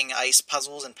sliding ice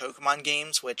puzzles in Pokemon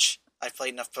games, which I've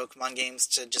played enough Pokemon games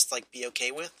to just like be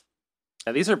okay with.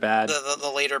 Yeah, these are bad.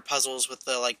 The later puzzles with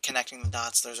the like connecting the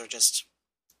dots, those are just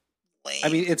lame. I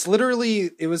mean, it's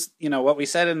literally it was what we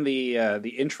said in the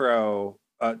intro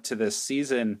to this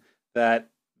season, that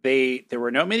there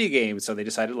were no mini games, so they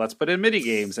decided let's put in mini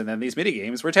games, and then these mini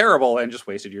games were terrible and just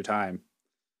wasted your time.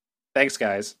 Thanks,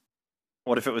 guys.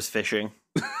 What if it was fishing?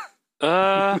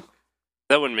 That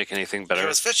wouldn't make anything if better. it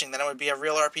was fishing, then it would be a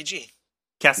real RPG.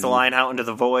 Cast a line out into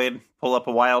the void, pull up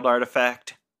a wild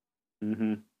artifact.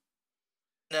 Mm-hmm.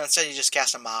 No, instead you just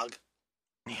cast a Mog.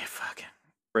 Yeah, fucking.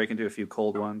 Break into a few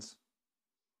cold ones.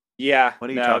 Yeah. What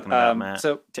are you talking about, Matt?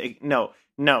 So No.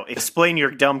 Explain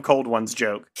your dumb cold ones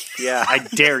joke. yeah, I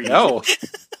dare you. no.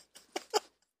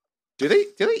 Do they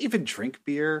even drink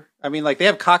beer? I mean, like they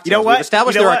have cocktails. You know what? We've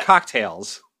established You know there are what?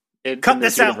 cocktails. Cut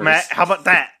this out, Matt. How about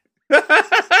that?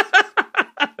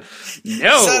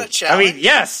 No. Is that a I mean, challenge?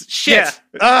 yes. Shit. Yeah.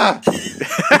 Ah.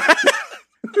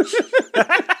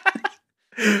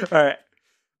 All right.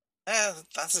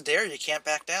 That's a dare. You can't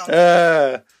back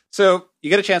down. So you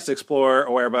get a chance to explore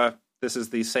Oerba. This is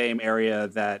the same area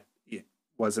that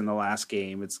was in the last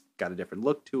game. It's got a different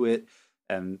look to it,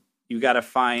 and you got to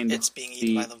find. It's being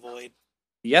eaten by the void.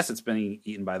 Yes, it's been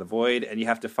eaten by the void, and you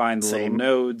have to find the little Same.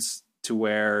 nodes to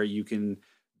where you can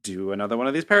do another one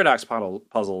of these paradox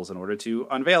puzzles in order to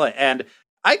unveil it. And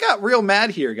I got real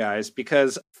mad here, guys,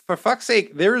 because for fuck's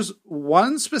sake, there's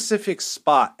one specific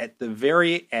spot at the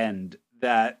very end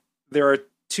that there are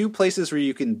two places where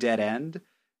you can dead end,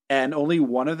 and only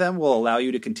one of them will allow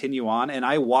you to continue on. And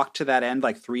I walked to that end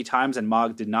like 3 times, and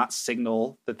Mog did not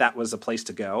signal that was a place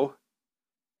to go.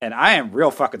 And I am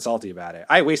real fucking salty about it.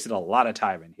 I wasted a lot of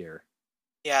time in here.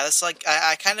 Yeah, that's like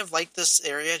I kind of like this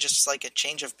area, just like a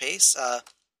change of pace.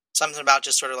 Something about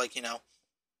just sort of like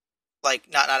like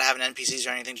not having NPCs or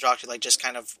anything to talk to, like just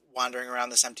kind of wandering around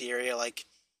this empty area. Like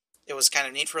it was kind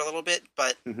of neat for a little bit,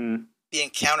 but Mm-hmm. the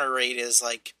encounter rate is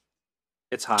like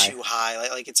It's high. too high.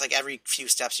 Like it's like every few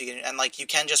steps you can, and like you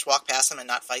can just walk past them and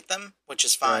not fight them, which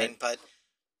is fine. Right. But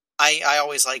I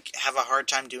always like have a hard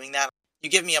time doing that. You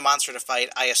give me a monster to fight,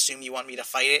 I assume you want me to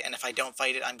fight it, and if I don't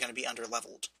fight it, I'm going to be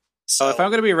underleveled. So If I'm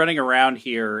going to be running around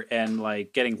here and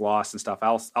like getting lost and stuff,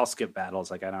 I'll skip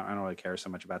battles. Like I don't really care so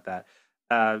much about that.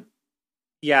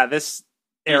 Yeah, this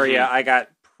area I got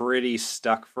pretty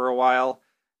stuck for a while,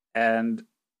 and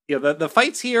the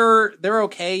fights here, they're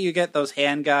okay. You get those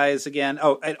hand guys again.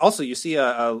 Oh, and also you see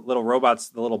a little robots,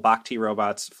 the little Bhakti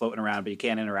robots floating around, but you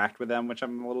can't interact with them, which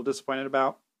I'm a little disappointed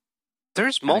about.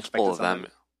 There's Kinda multiple of expected them.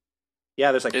 something.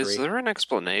 Yeah, there's like Is 3. there an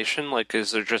explanation? Like,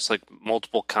 is there just like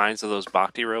multiple kinds of those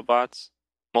Bhakti robots?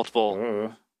 Multiple.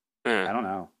 Ugh. Eh. I don't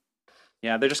know.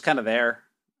 Yeah, they're just kind of there.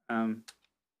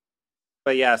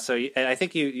 But yeah, so and I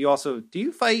think you also do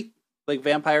you fight like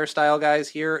vampire style guys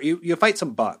here? You fight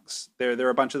some bugs. There are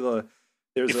a bunch of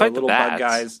there's You a fight the little bug bats.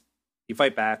 guys. You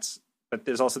fight bats. But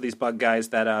there's also these bug guys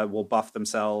that will buff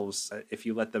themselves if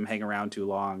you let them hang around too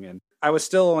long. And I was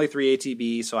still only 3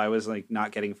 ATB, so I was like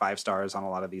not getting 5 stars on a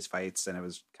lot of these fights, and it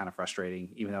was kind of frustrating,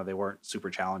 even though they weren't super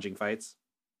challenging fights.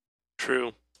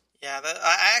 True. Yeah,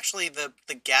 I actually the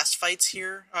gas fights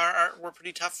here were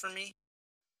pretty tough for me.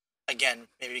 Again,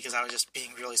 maybe because I was just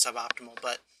being really suboptimal,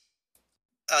 but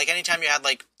like anytime you had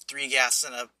like 3 gas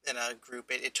in a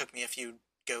group, it took me a few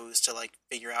goes to like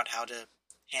figure out how to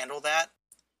handle that.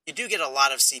 You do get a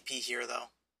lot of CP here, though.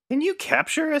 Can you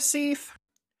capture a Seath?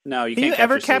 No, you Can can't you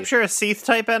ever Seath. capture a Seath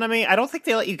type enemy? I don't think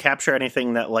they let you capture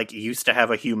anything that like used to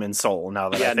have a human soul. Now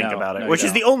that I think about it, no, which you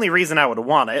is the don't. only reason I would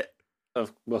want it.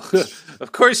 Of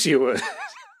course you would.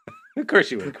 Of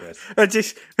course you would, Chris.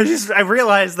 I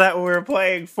realized that when we were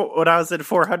playing when I was in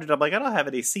 400. I'm like, I don't have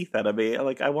any Seath enemy.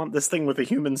 I want this thing with a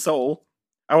human soul.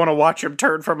 I want to watch him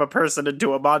turn from a person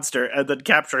into a monster and then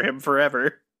capture him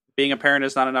forever. Being a parent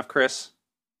is not enough, Chris.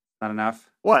 Not enough.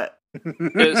 What?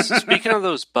 Speaking of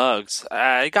those bugs,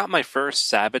 I got my first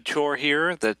Saboteur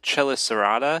here, the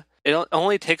Chelicerata. It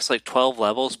only takes like 12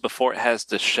 levels before it has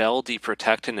the Shell,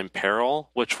 Deprotect, and Imperil,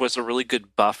 which was a really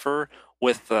good buffer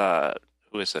with,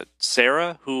 who is it?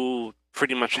 Sarah, who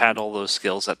pretty much had all those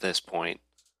skills at this point.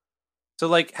 So,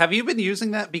 like, have you been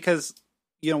using that? Because,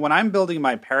 you know, when I'm building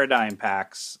my Paradigm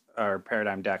packs, or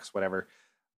Paradigm decks, whatever,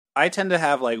 I tend to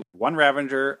have, like, 1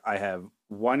 Ravager, I have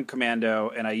 1 Commando,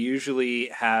 and I usually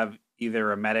have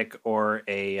either a Medic or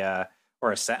a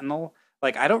Sentinel.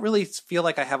 Like, I don't really feel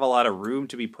like I have a lot of room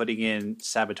to be putting in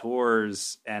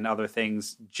Saboteurs and other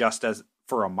things just as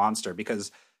for a monster,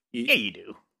 because... Yeah, you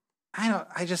do.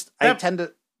 I tend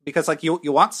to, because like you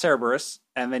want Cerberus,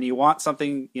 and then you want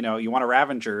something, you know, you want a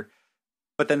Ravager,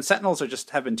 but then Sentinels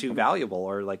have been too valuable,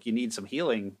 or like you need some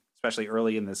healing, especially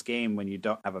early in this game when you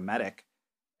don't have a medic.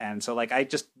 And so like I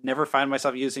just never find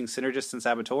myself using Synergists and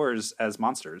Saboteurs as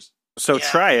monsters. So Yeah.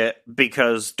 try it,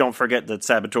 because don't forget that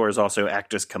Saboteurs also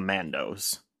act as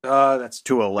commandos. That's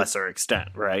To a lesser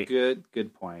extent, right? good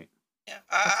point. Yeah,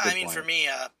 That's a good I mean, point. for me,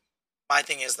 my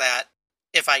thing is that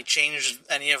if I change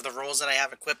any of the roles that I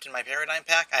have equipped in my Paradigm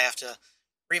pack, I have to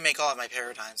remake all of my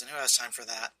Paradigms, and who has time for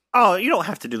that? Oh, you don't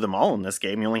have to do them all in this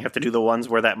game. You only have to do the ones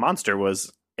where that monster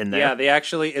was in there. Yeah,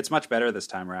 it's much better this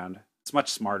time around. It's much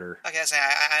smarter. Like I say,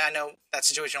 I know that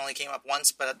situation only came up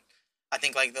once, but I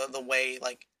think like the way,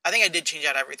 like, I think I did change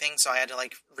out everything, so I had to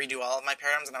like redo all of my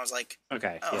Paradigms, and I was like,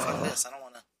 Okay. oh, Yeah. fuck this, I don't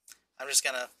want to. I'm just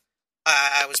gonna.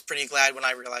 I was pretty glad when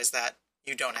I realized that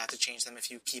you don't have to change them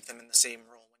if you keep them in the same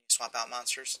role when you swap out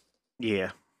monsters.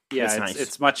 Yeah. Yeah,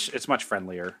 It's nice. it's much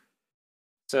friendlier.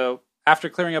 So after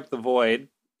clearing up the void,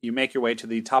 you make your way to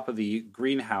the top of the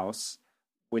greenhouse,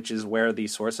 which is where the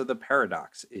source of the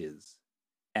paradox is.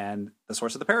 And the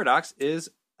source of the paradox is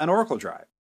an Oracle drive.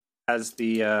 As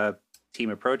the team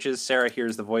approaches, Sarah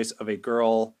hears the voice of a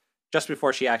girl just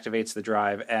before she activates the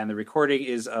drive, and the recording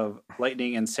is of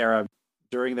Lightning and Sarah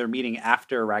during their meeting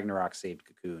after Ragnarok saved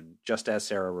Cocoon, just as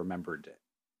Sarah remembered it.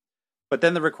 But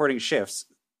then the recording shifts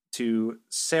to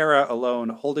Sarah alone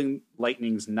holding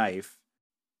Lightning's knife.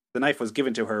 The knife was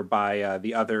given to her by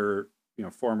the other,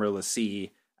 former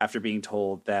Lassie after being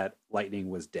told that Lightning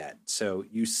was dead. So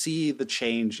you see the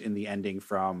change in the ending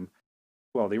from,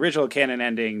 well, the original canon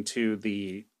ending to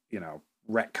the,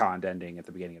 retconned ending at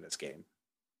the beginning of this game.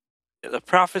 The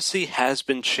prophecy has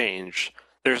been changed.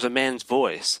 There's a man's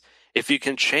voice. If you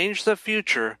can change the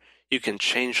future, you can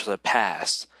change the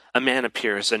past. A man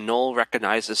appears and Noel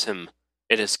recognizes him.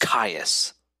 It is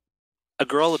Caius. A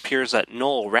girl appears that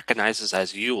Noel recognizes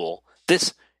as Yule.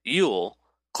 This Yule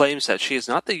claims that she is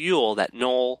not the Yule that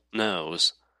Noel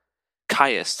knows.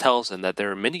 Caius tells him that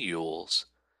there are many Yules.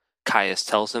 Caius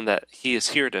tells him that he is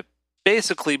here to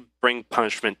basically bring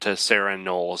punishment to Sarah and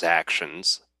Noel's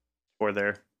actions. For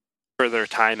their For their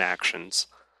time actions.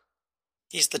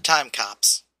 He's the time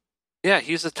cops. Yeah,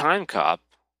 he's a time cop.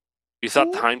 You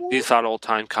thought old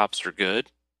time cops were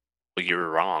good? Well, you were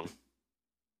wrong.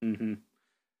 Mm-hmm.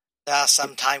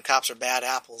 Some time cops are bad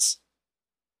apples.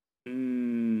 I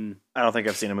don't think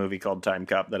I've seen a movie called Time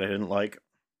Cop that I didn't like.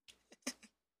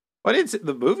 Well,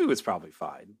 the movie was probably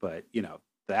fine, but,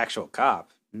 the actual cop.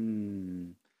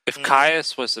 If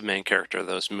Caius was the main character of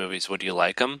those movies, would you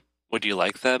like him? Would you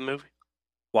like that movie?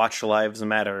 Watch Lives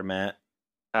Matter, Matt.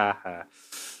 Haha.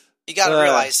 You gotta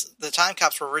realize, the time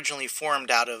cops were originally formed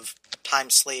out of time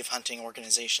slave hunting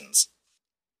organizations.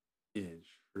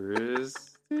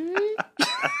 Interesting.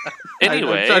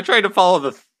 Anyway, I'm trying to follow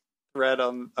the thread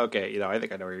on. Okay, I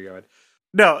think I know where you're going.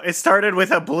 No, it started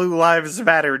with a Blue Lives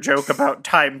Matter joke about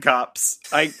time cops.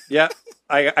 I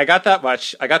got that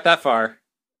much. I got that far.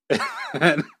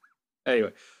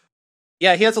 Anyway,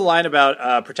 Yeah, he has a line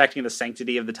about protecting the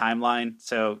sanctity of the timeline.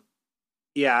 So,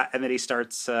 yeah, and then he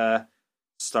starts a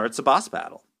boss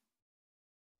battle.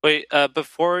 Wait,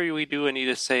 before we do, I need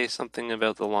to say something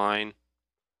about the line.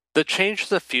 The change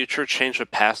the future, change the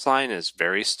past line is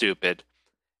very stupid.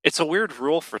 It's a weird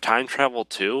rule for time travel,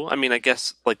 too. I mean, I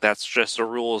guess, like, that's just the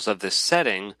rules of this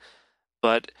setting,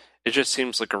 but it just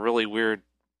seems like a really weird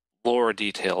lore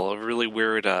detail, a really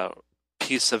weird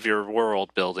piece of your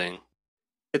world building.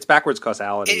 It's backwards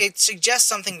causality. It suggests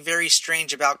something very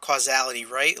strange about causality,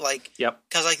 right? Like, Yep.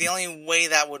 because like the only way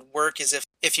that would work is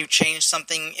if you change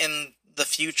something in the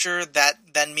future, that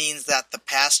then means that the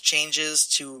past changes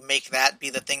to make that be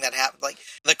the thing that happened. Like,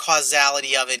 the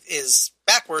causality of it is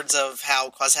backwards of how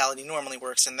causality normally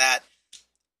works, and that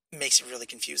makes it really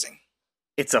confusing.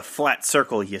 It's a flat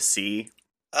circle, you see.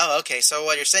 Oh, okay, so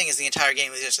what you're saying is the entire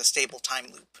game is just a stable time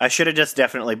loop. I should have just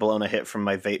definitely blown a hit from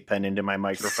my vape pen into my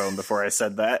microphone before I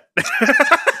said that.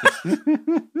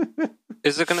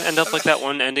 Is it going to end up like that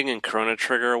one ending in Chrono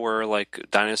Trigger where, like,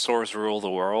 dinosaurs rule the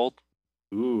world?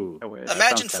 Ooh. That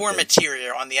Imagine sounds four tempting.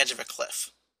 materia on the edge of a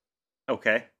cliff.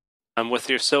 Okay. I'm with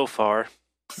you so far.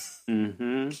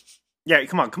 Mm-hmm. Yeah,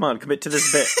 come on, commit to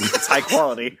this bit. It's high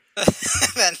quality.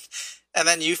 and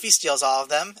then Yuffie steals all of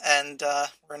them, and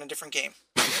we're in a different game.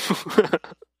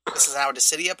 This is now a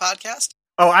Dissidia podcast.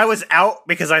 Oh, I was out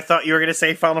because I thought you were going to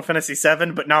say Final Fantasy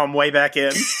VII, but now I'm way back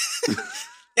in.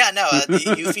 Yeah, no,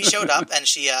 Yuffie showed up, and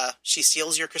she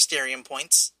steals your Crystarium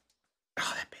points.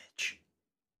 Oh, that bitch.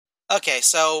 Okay,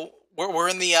 so we're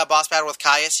in the boss battle with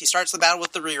Caius. He starts the battle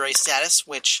with the re-raise status,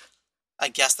 which I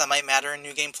guess that might matter in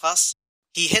New Game Plus.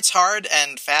 He hits hard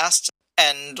and fast,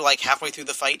 and like halfway through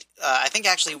the fight, I think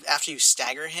actually after you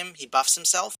stagger him, he buffs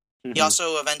himself. Mm-hmm. He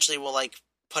also eventually will like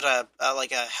put a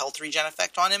health regen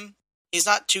effect on him. He's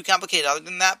not too complicated other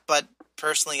than that, but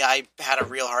personally I had a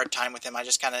real hard time with him. I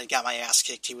just kind of got my ass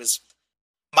kicked.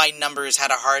 My numbers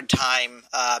had a hard time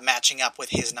matching up with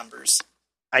his numbers.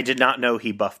 I did not know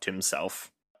he buffed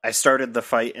himself. I started the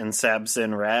fight in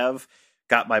Sabzin Rav,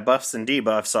 got my buffs and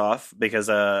debuffs off because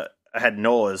I had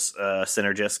Nola's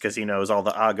synergist because he knows all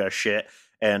the Aga shit,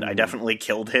 and I definitely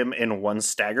killed him in one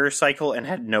stagger cycle and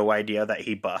had no idea that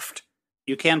he buffed.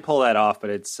 You can pull that off, but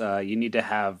it's you need to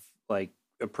have like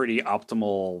a pretty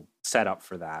optimal setup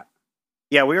for that.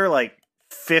 Yeah, we were like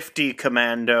 50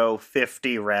 Commando,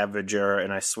 50 Ravager,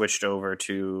 and I switched over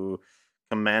to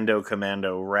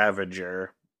Commando,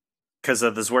 Ravager. Because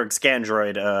of the Zwerg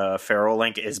Scandroid, Feral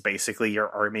Link is basically your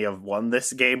army of one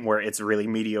this game, where it's really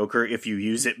mediocre if you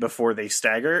use it before they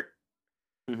stagger,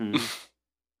 Mm-hmm.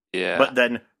 Yeah. but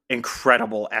then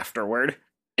incredible afterward.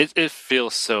 It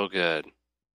feels so good.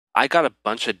 I got a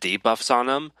bunch of debuffs on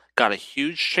him, got a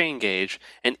huge chain gauge,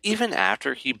 and even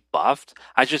after he buffed,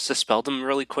 I just dispelled him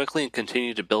really quickly and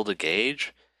continued to build a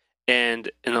gauge.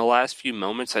 And in the last few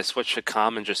moments, I switched to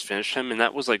Calm and just finished him, and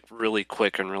that was like really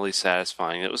quick and really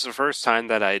satisfying. It was the first time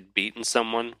that I'd beaten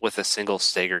someone with a single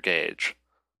stagger gauge.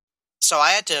 So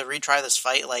I had to retry this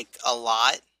fight like a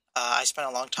lot. I spent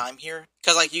a long time here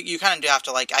because like you kind of do have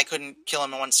to like I couldn't kill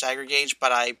him in one stagger gauge,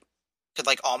 but I could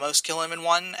like almost kill him in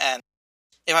one. And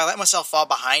if I let myself fall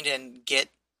behind and get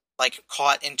like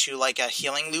caught into like a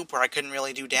healing loop where I couldn't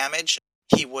really do damage,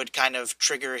 he would kind of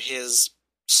trigger his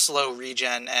slow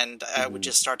regen, and I would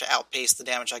just start to outpace the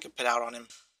damage I could put out on him.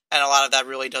 And a lot of that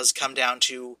really does come down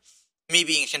to me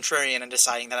being a contrarian and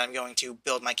deciding that I'm going to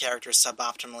build my character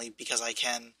suboptimally because I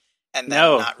can. And then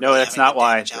No, not really that's having not the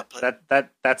why. damage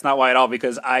output. That's not why at all,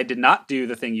 because I did not do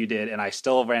the thing you did, and I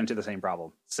still ran into the same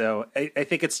problem. So I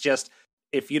think it's just,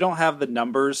 if you don't have the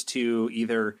numbers to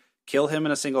either kill him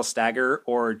in a single stagger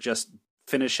or just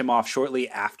finish him off shortly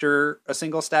after a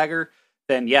single stagger,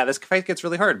 then yeah, this fight gets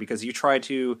really hard because you try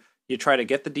to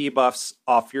get the debuffs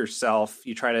off yourself,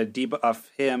 you try to debuff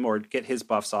him or get his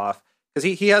buffs off,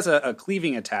 because he has a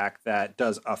cleaving attack that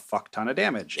does a fuck ton of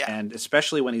damage, and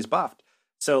especially when he's buffed.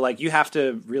 So like you have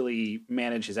to really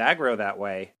manage his aggro that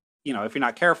way. You know, if you're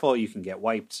not careful, you can get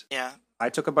wiped. Yeah. I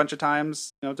took a bunch of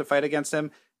times, to fight against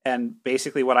him, and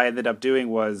basically what I ended up doing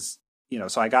was,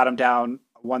 so I got him down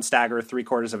one stagger,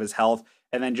 3/4 of his health,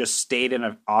 and then just stayed in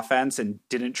an offense and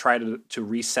didn't try to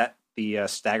reset the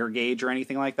stagger gauge or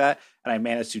anything like that. And I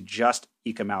managed to just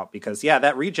eke him out because,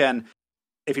 that regen,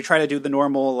 if you try to do the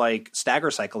normal like stagger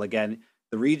cycle again,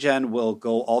 the regen will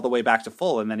go all the way back to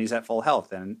full, and then he's at full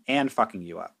health and fucking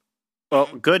you up. Well,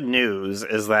 good news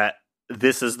is that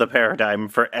this is the paradigm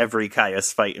for every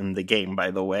Caius fight in the game,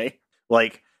 by the way.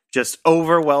 Like, just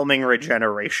overwhelming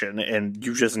regeneration, and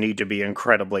you just need to be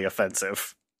incredibly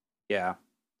offensive. Yeah.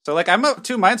 So, like, I'm of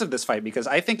two minds of this fight because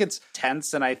I think it's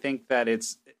tense, and I think that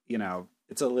it's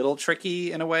it's a little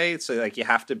tricky in a way. So like you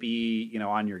have to be,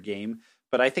 on your game.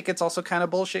 But I think it's also kind of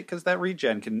bullshit because that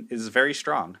regen is very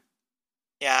strong.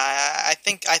 Yeah, I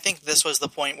think this was the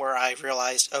point where I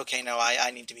realized, okay, no,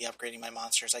 I need to be upgrading my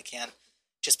monsters. I can't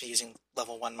just be using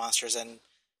level 1 monsters and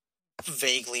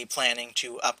vaguely planning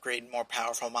to upgrade more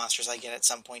powerful monsters I get at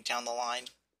some point down the line.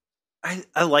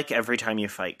 I like every time you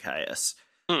fight Caius,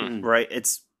 Mm. right?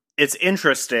 It's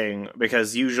interesting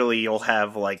because usually you'll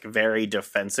have like very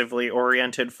defensively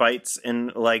oriented fights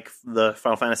in like the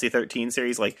Final Fantasy 13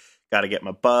 series, like gotta get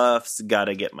my buffs,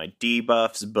 gotta get my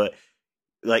debuffs, but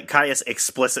like Caius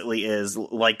explicitly is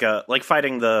like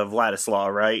fighting the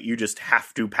Vladislaw, right? You just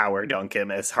have to power dunk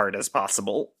him as hard as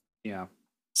possible. Yeah.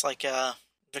 It's like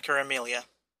Vicar Amelia.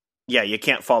 Yeah, you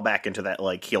can't fall back into that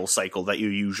like heal cycle that you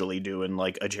usually do in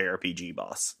like a JRPG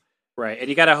boss. Right. And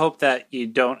you got to hope that you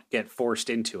don't get forced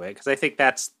into it. Because I think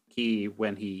that's key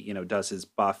when he, does his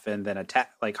buff and then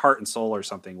attack, like Heart and Soul or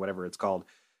something, whatever it's called.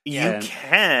 You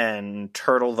can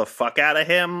turtle the fuck out of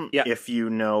him if you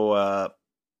know,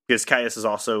 because Caius is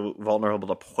also vulnerable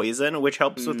to poison, which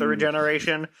helps with the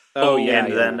regeneration. Oh, yeah.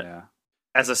 And then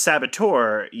as a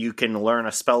saboteur, you can learn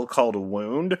a spell called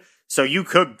Wound. So you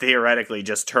could theoretically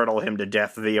just turtle him to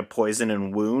death via poison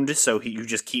and wound, so you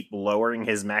just keep lowering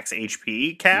his max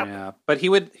HP cap. Yeah, but he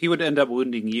would end up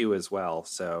wounding you as well,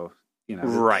 so,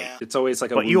 Right. It's always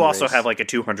like a But you also race. have like a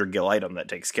 200 gil item that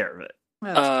takes care of it.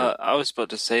 Yeah, that's true. I was about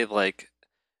to say, like,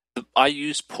 I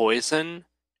used poison,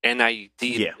 and I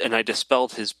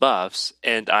dispelled his buffs,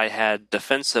 and I had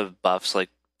defensive buffs like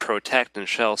protect and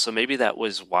shell. So maybe that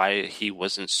was why he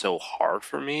wasn't so hard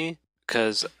for me,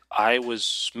 because I was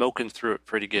smoking through it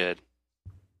pretty good.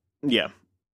 Yeah.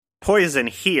 Poison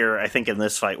here, I think in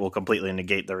this fight, will completely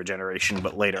negate the regeneration,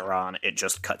 but later on, it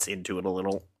just cuts into it a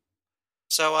little.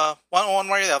 So, one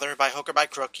way or the other, by hook or by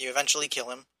crook, you eventually kill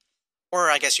him. Or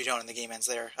I guess you don't, and the game ends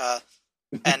there.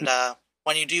 And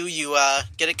when you do, you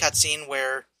get a cutscene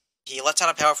where he lets out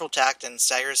a powerful attack and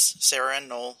staggers Sarah and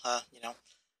Noel,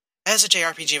 as a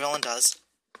JRPG villain does.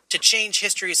 To change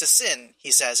history is a sin,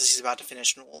 he says as he's about to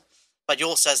finish Noel. But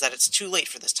Yule says that it's too late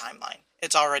for this timeline.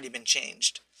 It's already been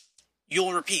changed.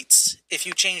 Yule repeats, if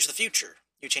you change the future,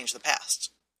 you change the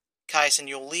past. Caius and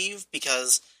Yule leave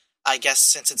because I guess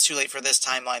since it's too late for this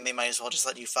timeline, they might as well just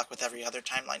let you fuck with every other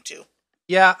timeline too.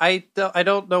 Yeah, I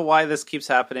don't know why this keeps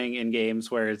happening in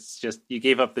games where it's just you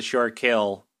gave up the short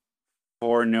kill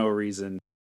for no reason.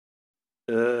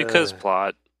 Because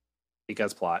plot.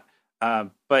 Because plot.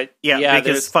 But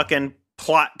because fucking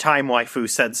plot time waifu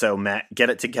said so, Matt. Get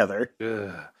it together.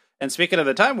 And speaking of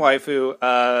the time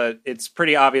waifu, it's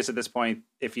pretty obvious at this point,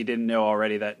 if you didn't know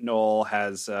already, that Noel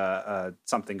has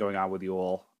something going on with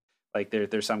Yule. Like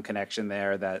there's some connection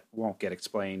there that won't get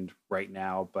explained right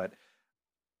now, but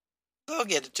They'll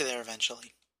get to there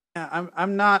eventually. yeah,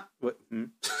 I'm not.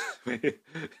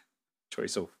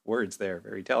 Choice of words there,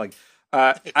 very telling.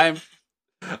 I'm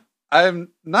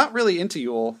not really into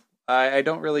Yule. I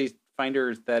don't really find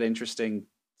her that interesting.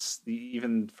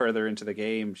 Even further into the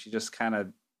game, she's just kind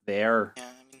of there. Yeah,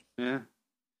 Yeah.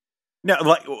 No,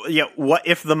 like, yeah. What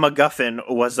if the MacGuffin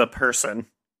was a person?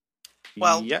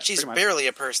 well, Yeah, she's pretty much. barely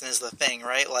a person is the thing,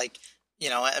 right? Like,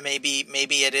 maybe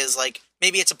it is like,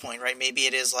 maybe it's a point, right? Maybe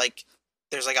it is like,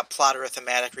 there's like a plot or a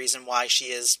thematic reason why she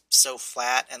is so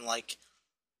flat and like,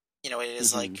 it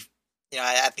is like,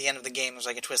 at the end of the game, there's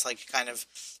like a twist, like kind of,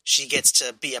 she gets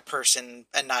to be a person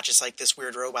and not just like this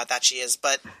weird robot that she is.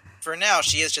 But for now,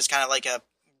 she is just kind of like a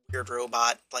weird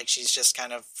robot. Like she's just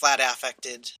kind of flat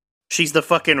affected. She's the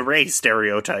fucking Rey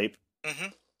stereotype. Mm-hmm.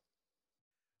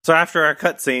 So after our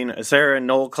cutscene, Sarah and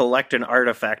Noel collect an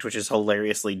artifact, which is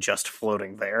hilariously just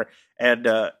floating there, and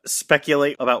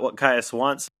speculate about what Caius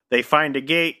wants. They find a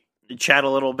gate, chat a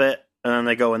little bit, and then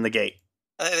they go in the gate.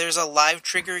 There's a live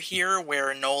trigger here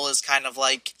where Noel is kind of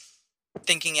like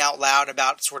thinking out loud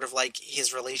about sort of like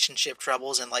his relationship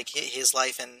troubles and like his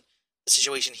life and the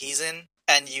situation he's in.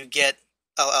 And you get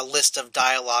a list of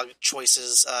dialogue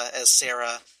choices as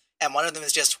Sarah. And one of them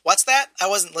is just, "What's that? I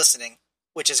wasn't listening,"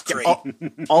 which is great.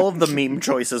 All of the meme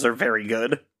choices are very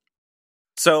good.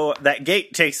 So that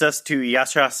gate takes us to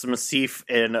Yashas Massif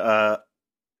in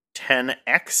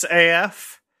 10X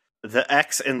AF. The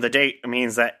X in the date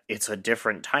means that it's a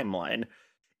different timeline.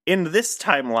 In this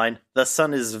timeline, the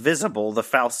sun is visible, the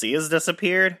Fal'Cie has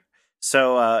disappeared.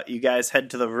 So you guys head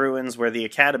to the ruins where the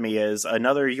academy is.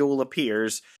 Another Yule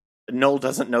appears. Noel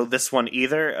doesn't know this one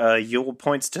either. Yule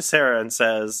points to Sarah and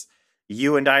says,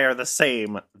 "You and I are the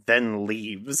same," then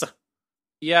leaves.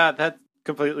 Yeah, that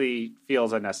completely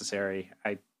feels unnecessary.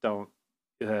 I don't.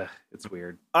 It's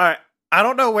weird. Alright, I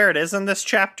don't know where it is in this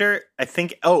chapter. I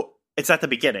think, It's at the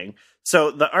beginning.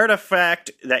 So the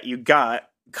artifact that you got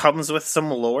comes with some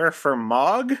lore for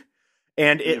Mog,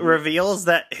 and it reveals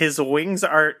that his wings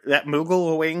that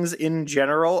Moogle wings in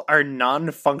general are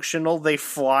non-functional. They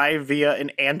fly via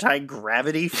an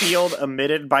anti-gravity field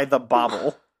emitted by the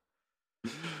bauble.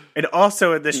 And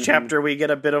also in this chapter, we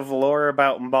get a bit of lore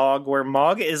about Mog, where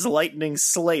Mog is Lightning's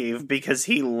slave because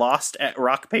he lost at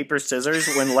rock, paper, scissors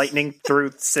when Lightning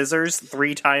threw scissors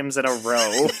 3 times in a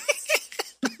row.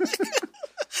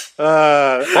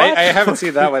 I haven't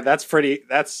seen that one. That's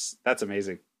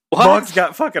amazing. What? Mog's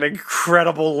got fucking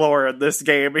incredible lore in this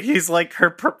game. He's like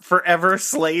her forever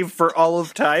slave for all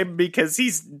of time because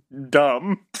he's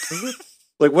dumb.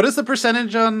 Like, what is the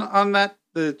percentage on that?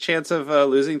 The chance of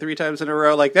losing 3 times in a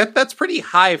row? Like, that's pretty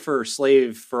high for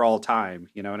slave for all time.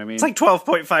 You know what I mean? It's like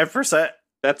 12.5%.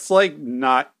 That's like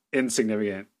not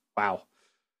insignificant. Wow.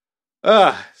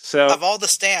 So Of all the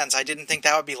stands, I didn't think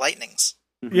that would be Lightning's.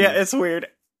 Yeah, it's weird.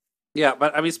 Yeah,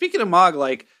 but I mean, speaking of Mog,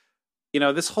 like,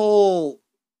 this whole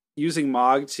using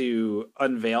Mog to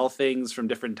unveil things from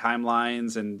different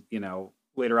timelines, and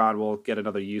later on we'll get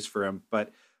another use for him.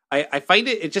 But I find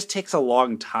it just takes a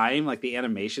long time. Like, the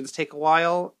animations take a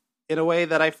while in a way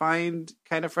that I find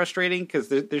kind of frustrating, because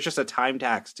there's just a time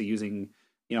tax to using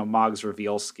Mog's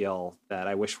reveal skill that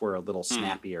I wish were a little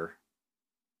snappier.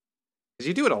 Because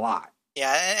you do it a lot.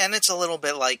 Yeah, and it's a little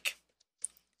bit like,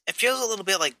 it feels a little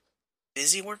bit like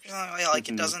busy work or something. Like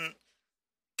it doesn't,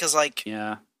 because like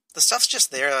the stuff's just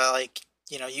there. Like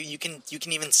you can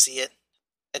even see it.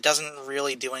 It doesn't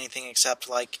really do anything except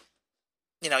like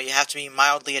you have to be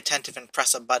mildly attentive and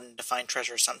press a button to find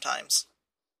treasure sometimes.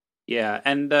 Yeah,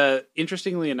 and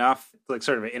interestingly enough, like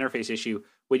sort of an interface issue,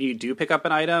 when you do pick up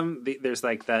an item, there's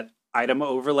like that item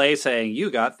overlay saying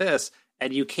you got this,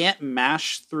 and you can't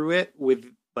mash through it with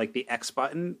like the X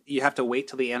button. You have to wait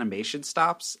till the animation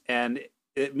stops, and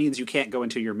it means you can't go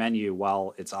into your menu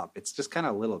while it's up. It's just kind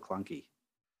of a little clunky.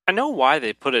 I know why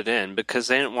they put it in, because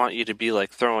they didn't want you to be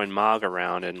like throwing Mog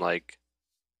around and like.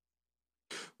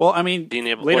 Well, I mean, being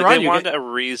able, later like, on, they wanted a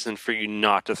reason for you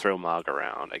not to throw Mog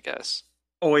around, I guess.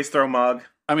 Always throw Mog.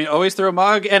 I mean, always throw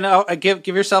Mog, and give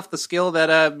yourself the skill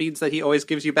that means that he always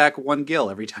gives you back 1 gil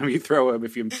every time you throw him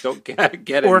if you don't get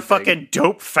it. Or fucking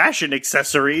dope fashion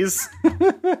accessories.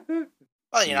 Well,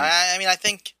 I mean, I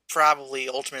think probably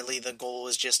ultimately the goal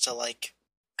is just to like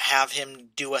have him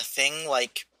do a thing.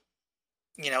 Like,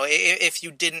 if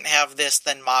you didn't have this,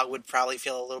 then Mog would probably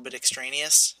feel a little bit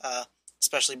extraneous,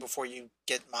 especially before you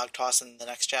get Mog Toss in the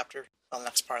next chapter, well, the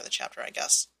next part of the chapter, I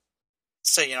guess.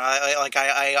 So,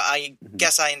 I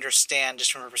guess I understand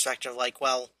just from a perspective, like,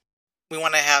 well, we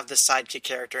want to have this sidekick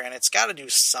character, and it's got to do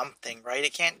something, right?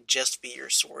 It can't just be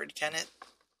your sword, can it?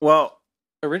 Well,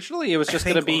 originally it was just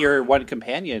going to be your one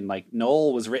companion. Like,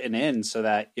 Noel was written in so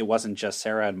that it wasn't just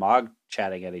Sarah and Mog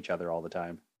chatting at each other all the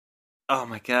time. Oh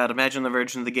my god, imagine the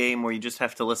version of the game where you just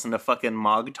have to listen to fucking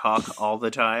Mog talk all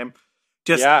the time.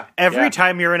 Just every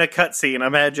time you're in a cutscene,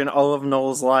 imagine all of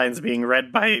Noel's lines being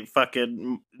read by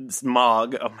fucking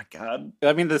Mog. Oh my god.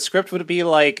 I mean, the script would be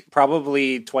like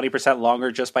probably 20%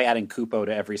 longer just by adding Kupo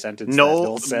to every sentence.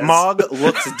 Noel says. Mog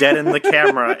looks dead in the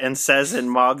camera and says in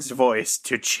Mog's voice,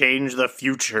 "To change the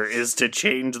future is to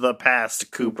change the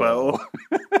past, Kupo."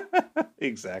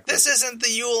 Exactly. This isn't the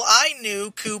Yule I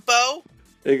knew, Kupo.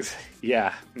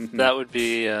 Yeah. Mm-hmm. That would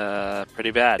be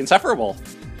pretty bad. Insufferable.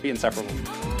 Be insufferable.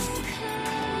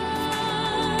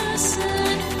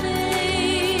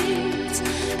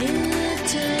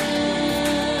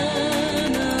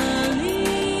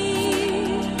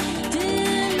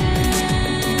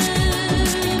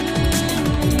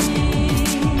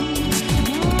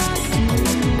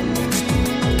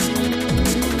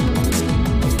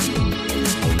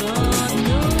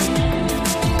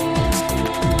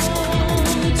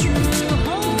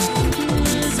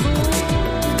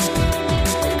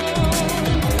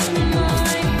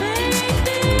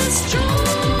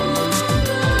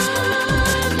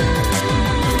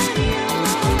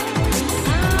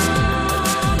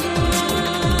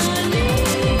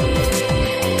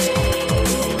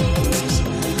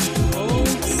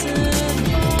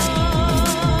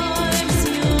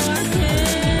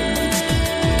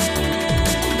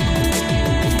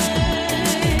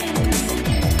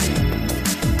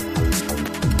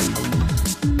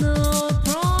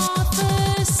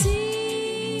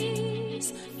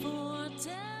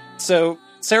 So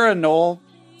Sarah and Noel,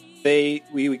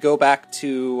 we go back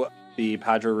to the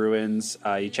Padra ruins.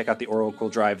 You check out the Oracle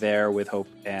Drive there with Hope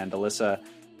and Alyssa,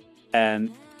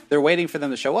 and they're waiting for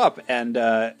them to show up. And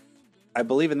I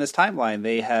believe in this timeline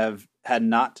they have had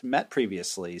not met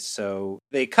previously. So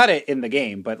they cut it in the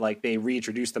game, but like they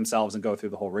reintroduce themselves and go through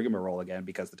the whole rigmarole again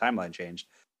because the timeline changed.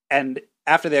 And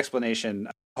after the explanation,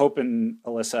 Hope and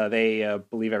Alyssa, they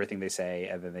believe everything they say,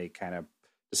 and then they kind of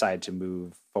decide to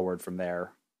move forward from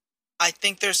there. I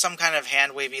think there's some kind of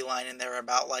hand wavy line in there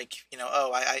about like,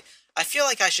 I feel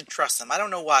like I should trust them. I don't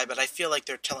know why, but I feel like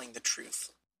they're telling the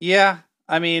truth. Yeah,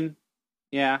 I mean,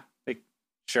 yeah,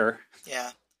 sure.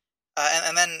 Yeah.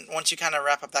 And then once you kind of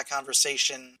wrap up that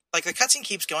conversation, like the cutscene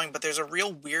keeps going, but there's a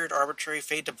real weird arbitrary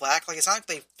fade to black. Like it's not like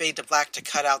they fade to black to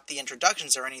cut out the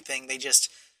introductions or anything. They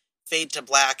just fade to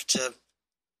black to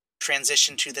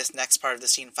transition to this next part of the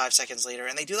scene 5 seconds later.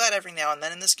 And they do that every now and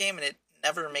then in this game, and it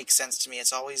never makes sense to me.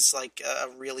 It's always like a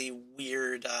really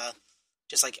weird,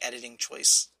 just like editing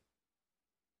choice.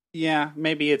 Yeah,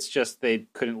 maybe it's just they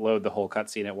couldn't load the whole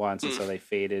cutscene at once, and so they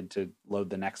faded to load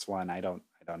the next one. I don't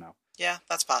know. Yeah,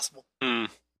 that's possible.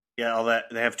 Yeah, all that,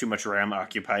 they have too much RAM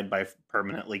occupied by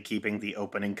permanently keeping the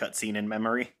opening cutscene in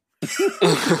memory.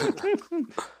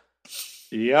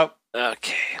 Yep.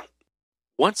 Okay.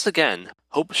 Once again,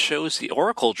 Hope shows the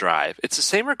Oracle Drive. It's the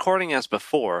same recording as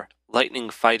before, Lightning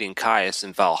fighting Caius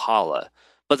in Valhalla,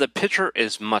 but the picture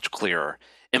is much clearer.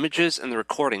 Images in the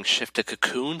recording shift to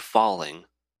Cocoon falling.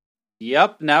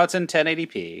 Yep, now it's in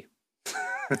 1080p.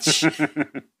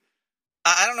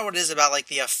 I don't know what it is about like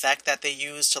the effect that they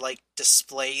use to like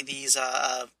display these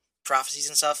prophecies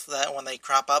and stuff that when they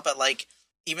crop up, but like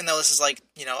even though this is like,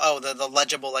 the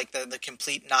legible, like the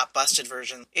complete not busted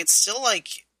version, it's still like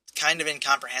kind of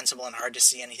incomprehensible and hard to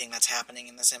see anything that's happening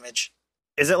in this image.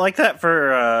 Is it like that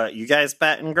for you guys,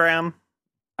 Bat and Graham?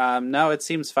 No, it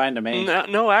seems fine to me.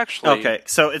 No, actually. Okay,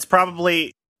 so it's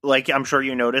probably, like, I'm sure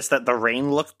you noticed that the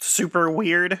rain looked super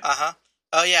weird. Uh-huh.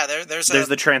 Oh, yeah, there's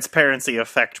the transparency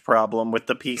effect problem with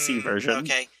the PC version.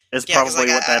 Okay. Is Yeah, 'cause,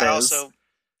 probably like, what that I is. also,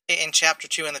 in Chapter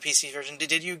 2 in the PC version,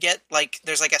 did you get, like,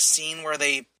 there's, like, a scene where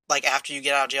they, like, after you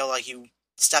get out of jail, like, you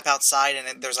step outside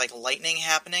and there's, like, lightning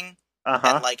happening,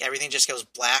 and, like, everything just goes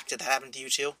black? Did that happen to you,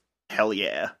 too? Hell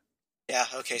yeah. Yeah,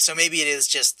 okay, so maybe it is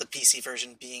just the PC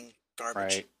version being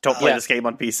garbage. Right. Don't play Yeah. this game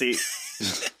on PC.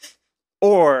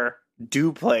 Or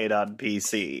do play it on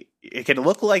PC. It can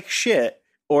look like shit,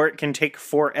 or it can take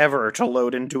forever to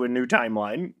load into a new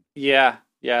timeline. Yeah,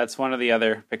 it's one or the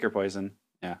other. Pick your poison.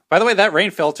 Yeah. By the way, that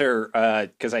rain filter,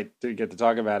 because I did get to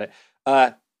talk about it,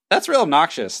 that's real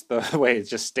obnoxious, the way it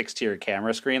just sticks to your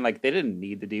camera screen. Like, they didn't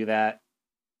need to do that.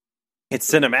 It's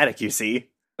cinematic, you see.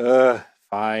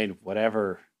 Fine,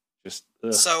 whatever. Just,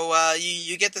 ugh. So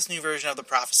you get this new version of the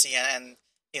prophecy, and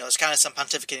there's kind of some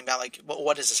pontificating about, like,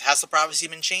 what is this? Has the prophecy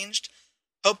been changed?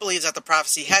 Hope believes that the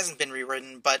prophecy hasn't been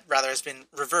rewritten, but rather has been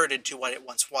reverted to what it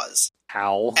once was.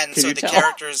 How? And Can so you the tell?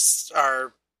 characters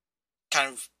are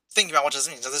kind of thinking about what does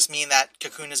this mean. Does this mean that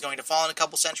Cocoon is going to fall in a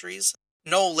couple centuries?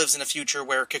 Noel lives in a future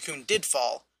where Cocoon did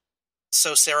fall,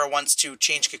 so Sarah wants to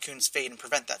change Cocoon's fate and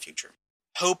prevent that future.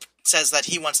 Hope says that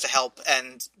he wants to help,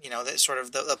 and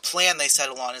the plan they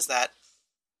settle on is that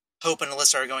Hope and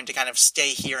Alyssa are going to kind of stay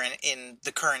here in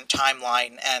the current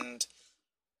timeline and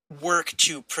work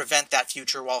to prevent that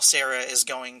future, while Sarah is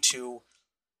going to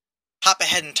hop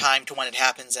ahead in time to when it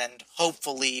happens, and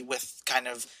hopefully with kind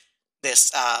of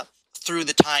this through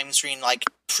the time screen, like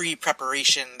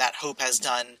pre-preparation that Hope has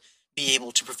done, be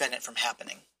able to prevent it from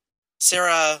happening.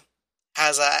 Sarah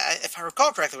has if I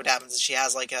recall correctly, what happens is she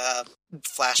has like a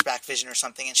flashback vision or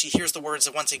something, and she hears the words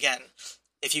of, once again,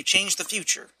 if you change the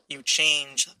future, you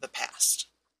change the past.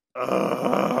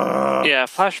 Yeah,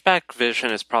 flashback vision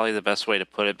is probably the best way to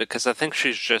put it, because I think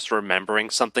she's just remembering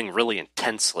something really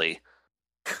intensely.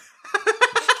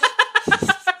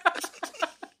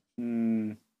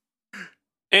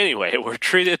 Anyway, we're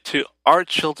treated to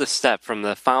Archilda Step from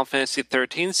the Final Fantasy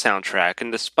XIII soundtrack,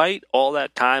 and despite all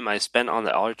that time I spent on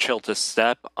the Archilda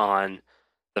Step on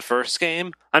the first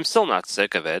game, I'm still not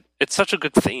sick of it. It's such a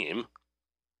good theme.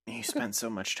 You spent so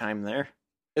much time there.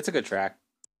 It's a good track.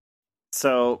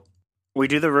 So, we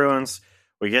do the ruins,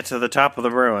 we get to the top of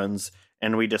the ruins,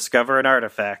 and we discover an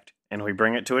artifact, and we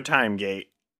bring it to a time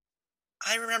gate.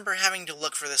 I remember having to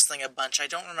look for this thing a bunch. I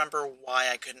don't remember why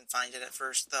I couldn't find it at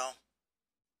first, though.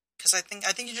 Because I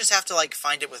think you just have to, like,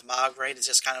 find it with Mog, right? It's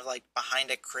just kind of, like,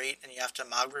 behind a crate, and you have to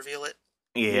Mog reveal it.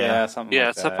 Yeah. Something Yeah, like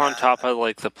it's that. up on top of,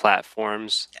 like, the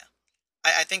platforms.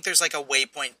 I think there's, like, a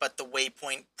waypoint, but the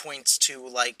waypoint points to,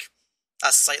 like,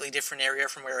 a slightly different area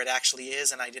from where it actually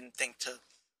is, and I didn't think to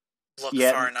look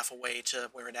far enough away to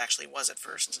where it actually was at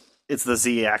first. It's the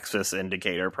Z-axis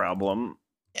indicator problem.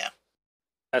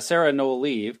 As Sarah and Noel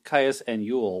leave, Caius and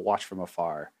Yule watch from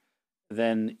afar.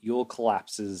 Then Yule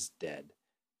collapses dead.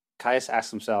 Caius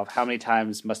asks himself how many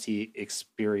times must he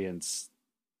experience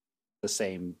the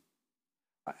same.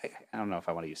 I don't know if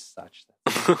I want to use such.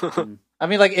 I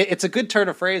mean, like it's a good turn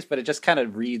of phrase, but it just kind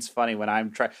of reads funny when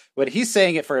I'm trying. When he's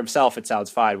saying it for himself, it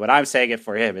sounds fine. When I'm saying it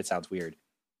for him, it sounds weird.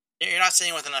 You're not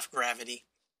saying it with enough gravity.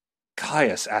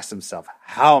 Caius asked himself,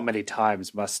 "How many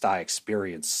times must I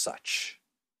experience such?"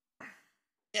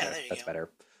 Yeah, there you That's go. better.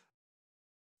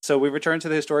 So we return to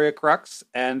the Historia Crux,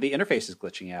 and the interface is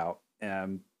glitching out.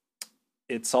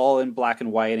 It's all in black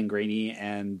and white and grainy,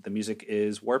 and the music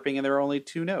is warping, and there are only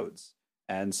 2 nodes.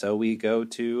 And so we go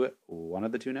to one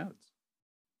of the 2 nodes.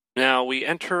 Now we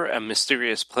enter a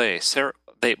mysterious place.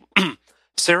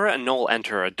 Sarah and Noel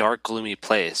enter a dark, gloomy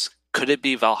place. Could it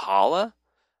be Valhalla?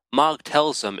 Mog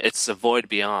tells them it's the void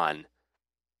beyond.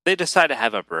 They decide to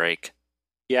have a break.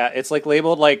 Yeah, it's like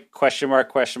labeled like question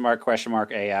mark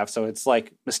AF. So it's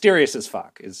like mysterious as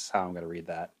fuck is how I'm going to read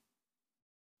that.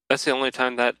 That's the only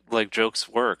time that like jokes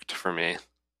worked for me.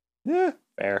 Yeah,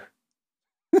 fair.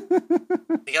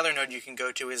 The other node you can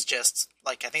go to is just,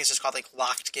 like, I think it's just called, like,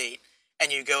 Locked Gate.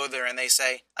 And you go there and they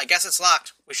say, I guess it's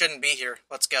locked. We shouldn't be here.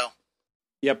 Let's go.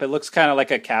 Yep, it looks kind of like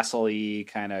a castle-y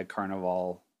kind of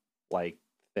carnival-like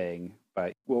thing.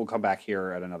 But we'll come back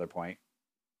here at another point.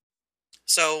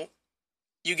 So,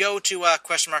 you go to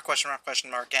question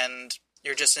mark, and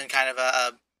you're just in kind of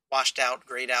a washed out,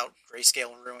 grayed out,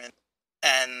 grayscale ruin.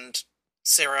 And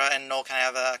Sarah and Noel kind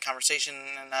of have a conversation,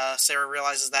 and Sarah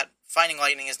realizes that finding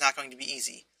lightning is not going to be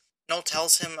easy. Noel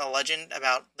tells him a legend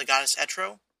about the goddess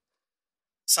Etro,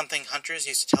 something hunters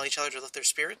used to tell each other to lift their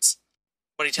spirits.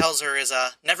 What he tells her is,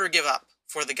 never give up,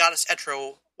 for the goddess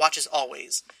Etro watches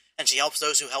always, and she helps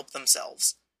those who help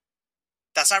themselves.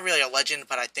 That's not really a legend,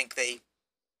 but I think they,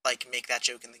 like, make that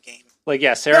joke in the game. Like,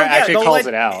 yeah, Sarah actually calls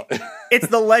it out. It's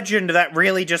the legend that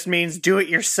really just means do it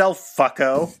yourself,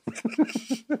 fucko.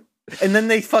 And then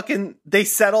they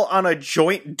settle on a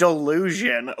joint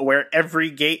delusion where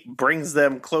every gate brings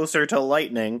them closer to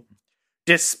lightning,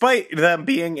 despite them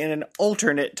being in an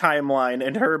alternate timeline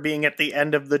and her being at the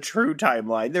end of the true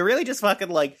timeline. They're really just fucking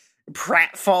like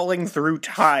pratfalling through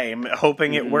time,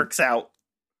 hoping it works out.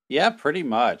 Yeah, pretty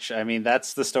much. I mean,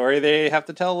 that's the story they have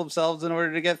to tell themselves in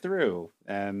order to get through.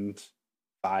 And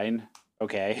fine.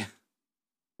 Okay.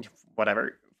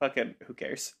 Whatever. Fucking who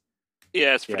cares?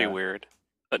 Yeah, it's pretty Yeah. weird.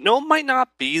 But Noel might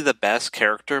not be the best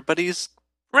character, but he's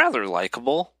rather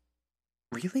likable.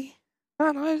 Really? I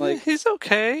don't know, Like- he's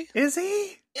okay. Is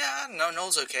he? Yeah, no,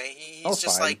 Noel's okay. He's Noel's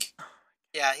just fine. like,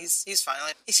 yeah, he's fine.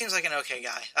 Like, he seems like an okay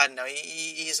guy. I don't know.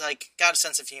 He's like got a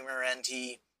sense of humor, and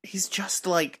He's just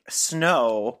like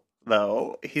Snow,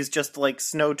 though. He's just like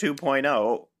Snow 2.0.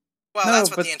 well, No, that's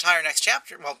what but- the entire next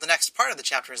chapter. Well, the next part of the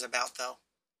chapter is about, though.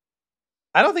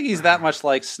 I don't think he's that much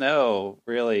like Snow,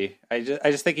 really. I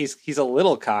just think he's a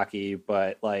little cocky,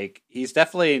 but like he's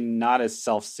definitely not as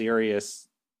self-serious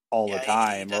all the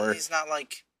time, he's not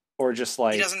like or just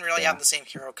like he doesn't really yeah. have the same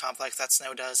hero complex that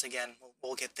Snow does. Again,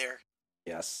 we'll get there.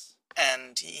 Yes.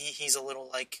 And he's a little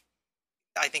like,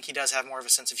 I think he does have more of a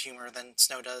sense of humor than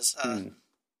Snow does.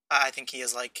 I think he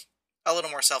is like a little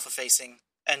more self-effacing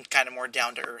and kind of more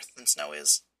down to earth than Snow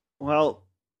is. Well,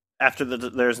 after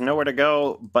there's nowhere to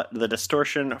go but the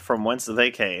distortion from whence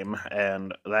they came,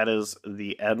 and that is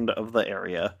the end of the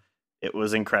area. It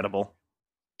was incredible.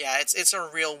 Yeah, it's a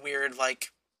real weird, like,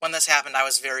 when this happened, I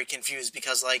was very confused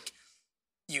because, like,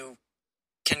 you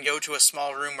can go to a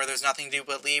small room where there's nothing to do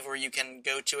but leave, or you can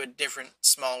go to a different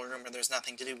small room where there's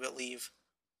nothing to do but leave.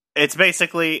 It's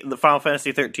basically the Final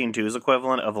Fantasy 13-2's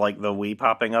equivalent of like the Wii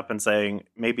popping up and saying,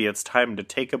 maybe it's time to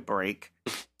take a break.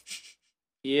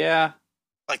 Yeah.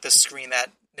 Like the screen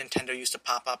that Nintendo used to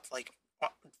pop up, like,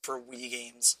 for Wii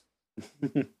games.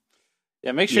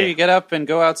 Yeah, make sure Yeah. you get up and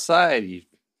go outside, you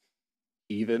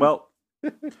heathen. Well,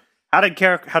 how did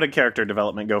character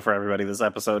development go for everybody this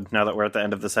episode, now that we're at the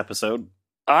end of this episode?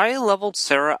 I leveled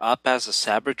Sarah up as a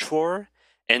saboteur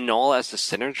and Noel as a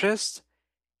synergist,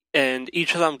 and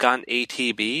each of them got an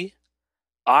ATB.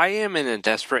 I am in a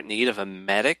desperate need of a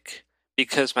medic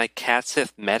because my Cat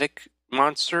Sith medic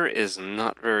monster is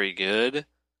not very good.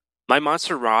 My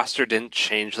monster roster didn't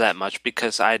change that much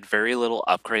because I had very little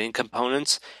upgrading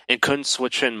components and couldn't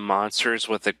switch in monsters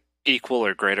with equal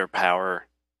or greater power.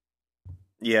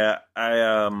 Yeah,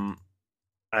 I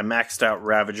maxed out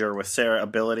Ravager with Sarah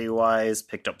ability-wise,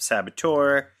 picked up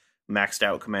Saboteur, maxed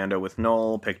out Commando with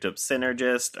Noel, picked up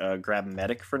Synergist, grabbed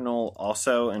Medic for Noel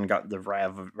also, and got the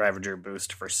Ravager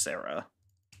boost for Sarah.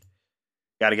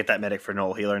 Gotta get that Medic for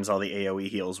Noel. He learns all the AoE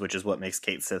heals, which is what makes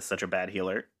Kate Sith such a bad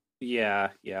healer. Yeah.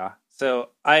 So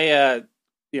I,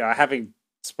 having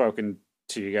spoken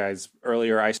to you guys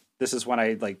earlier, this is when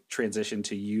I like transitioned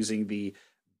to using the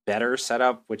better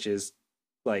setup, which is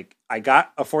like I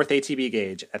got a 4th ATB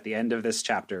gauge at the end of this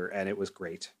chapter, and it was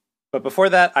great. But before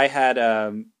that, I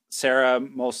had Sarah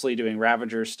mostly doing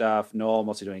Ravager stuff, Noel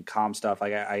mostly doing comm stuff.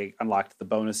 I unlocked the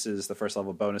bonuses, the first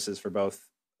level bonuses for both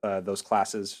those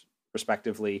classes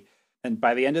respectively. And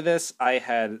by the end of this, I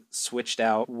had switched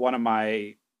out one of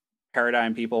my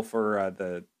Paradigm people for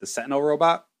the Sentinel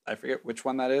robot. I forget which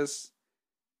one that is.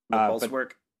 The pulse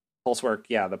work. Pulse work,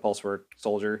 yeah, the pulse work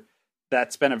soldier.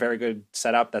 That's been a very good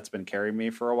setup. That's been carrying me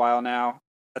for a while now.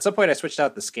 At some point, I switched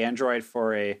out the scan droid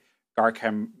for a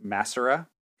Garkai Masera,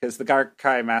 because the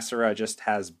Garkai Masera just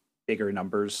has bigger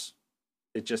numbers.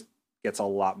 It just gets a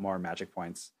lot more magic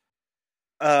points.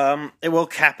 It will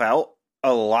cap out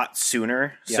a lot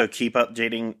sooner, so Yeah. keep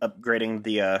upgrading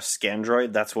the scan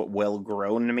droid. That's what well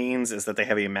grown means, is that they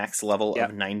have a max level Yeah.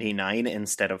 of 99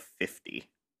 instead of 50.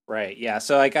 Right, yeah.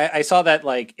 So like I saw that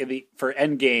like for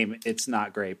endgame, it's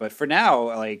not great, but for now,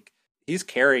 like he's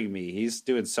carrying me. He's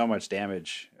doing so much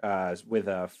damage with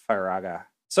Firaga.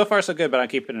 So far, so good, but I'm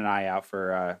keeping an eye out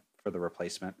for the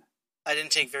replacement. I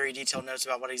didn't take very detailed notes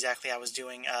about what exactly I was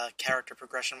doing character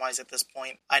progression-wise at this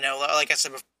point. I know, like I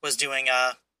said, was doing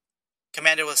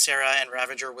Commando with Sarah and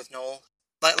Ravager with Noel.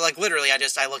 Like literally, I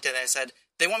looked at it and I said,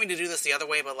 they want me to do this the other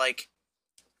way, but like,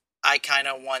 I kind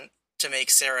of want to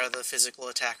make Sarah the physical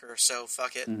attacker, so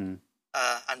fuck it. Mm-hmm.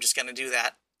 I'm just going to do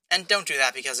that. And don't do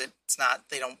that because it's not,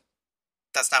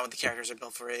 that's not what the characters are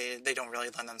built for. They don't really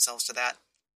lend themselves to that.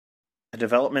 The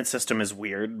development system is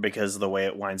weird because the way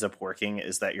it winds up working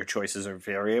is that your choices are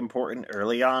very important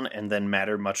early on and then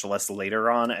matter much less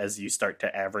later on as you start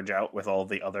to average out with all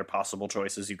the other possible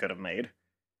choices you could have made.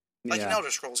 Like an Elder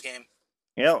Scrolls game.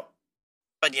 Yeah.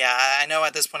 But yeah, I know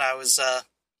at this point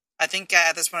I think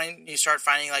at this point you start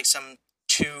finding like some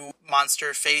 2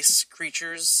 monster face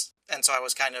creatures, and so I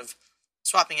was kind of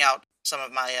swapping out some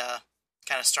of my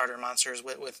kind of starter monsters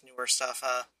with newer stuff.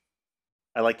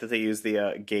 I like that they use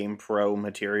the Game Pro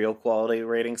material quality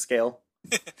rating scale.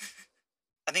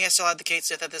 I think I still had the Kate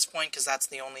Sith at this point because that's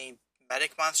the only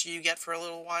medic monster you get for a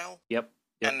little while. Yep.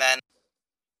 And then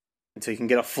And so you can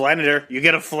get a Flanitor. You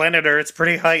get a Flanitor. It's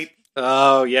pretty hype.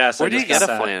 Oh yes. Where do you get a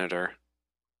Flanitor?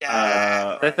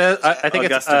 yeah, I think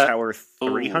it's Augusta Tower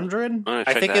 300? I'm gonna I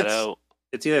check think that it's out.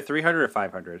 it's either 300 or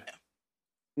 500.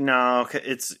 No,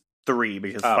 it's 3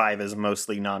 because Oh. 5 is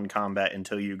mostly non-combat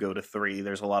until you go to 3.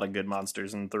 There's a lot of good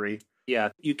monsters in 3. Yeah,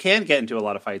 you can get into a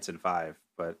lot of fights in 5,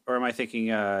 but or am I thinking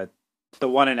the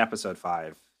one in episode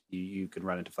 5? You can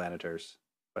run into Flanitors,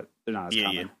 but they're not as Yeah,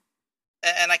 common.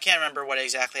 and I can't remember what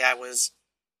exactly I was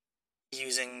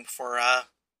using for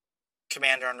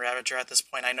Commander and Ravager at this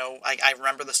point. I know I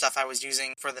remember the stuff I was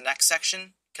using for the next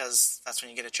section because that's when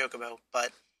you get a Chocobo,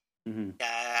 but Mm-hmm. yeah,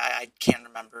 I can't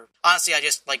remember. Honestly, I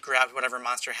just like grabbed whatever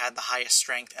monster had the highest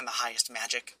strength and the highest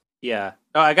magic. Yeah.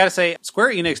 No, I gotta say,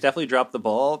 Square Enix definitely dropped the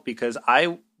ball because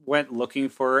I went looking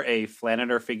for a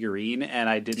Flanitor figurine and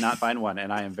I did not find one,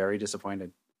 and I am very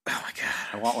disappointed. Oh my god.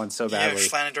 I want one so Yeah, badly.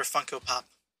 Flanitor Funko Pop.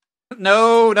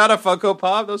 No, not a Funko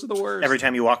Pop. Those are the worst. Every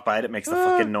time you walk by it, it makes the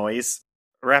fucking noise.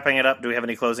 Wrapping it up, do we have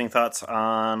any closing thoughts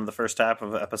on the first half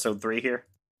of episode 3 here?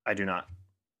 I do not.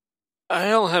 I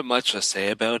don't have much to say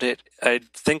about it. I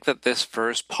think that this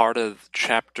first part of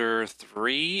chapter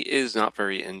 3 is not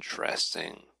very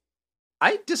interesting.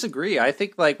 I disagree. I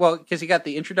think because you got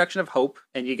the introduction of Hope,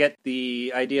 and you get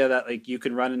the idea that like you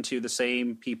can run into the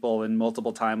same people in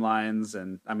multiple timelines,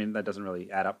 and I mean that doesn't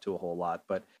really add up to a whole lot.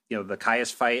 But the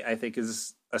Caius fight I think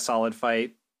is a solid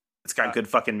fight. It's got good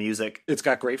fucking music. It's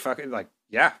got great fucking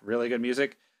really good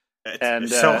music.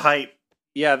 It's so hype.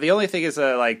 Yeah, the only thing is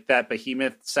that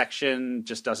Behemoth section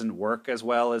just doesn't work as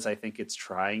well as I think it's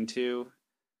trying to.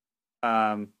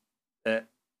 But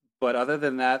other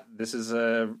than that, this is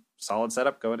a solid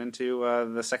setup going into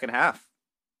the second half.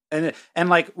 And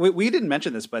we didn't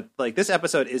mention this, but like this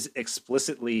episode is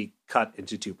explicitly cut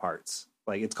into 2 parts.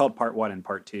 Like it's called Part 1 and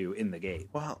Part 2 in the game.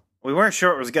 Well, we weren't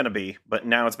sure it was going to be, but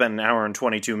now it's been an hour and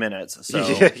 22 minutes. So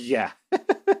Yeah.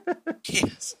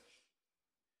 Yes.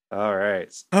 All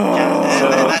right. And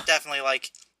that definitely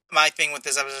my thing with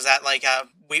this episode is that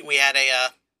we had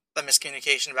a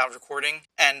miscommunication about recording,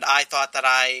 and I thought that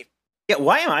yeah,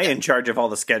 why am I in charge of all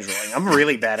the scheduling? I'm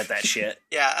really bad at that shit.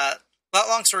 Yeah,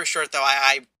 long story short, though,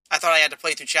 I thought I had to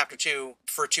play through Chapter 2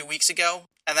 for 2 weeks ago,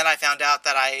 and then I found out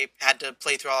that I had to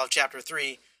play through all of Chapter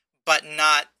 3, but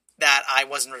not that I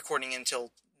wasn't recording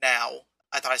until now.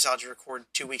 I thought I still had to record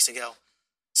 2 weeks ago.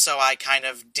 So I kind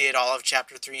of did all of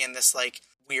Chapter 3 in this,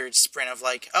 weird sprint of,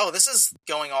 this is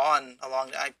going on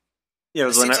along... Yeah, it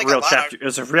was it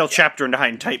was a real chapter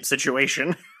 9 type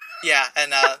situation. Yeah,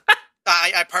 and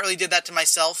I partly did that to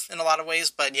myself in a lot of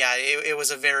ways, but yeah, it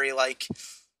was a very,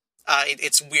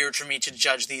 it's weird for me to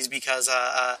judge these because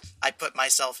I put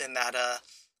myself in that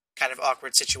kind of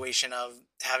awkward situation of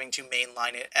having to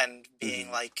mainline it and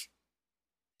being like,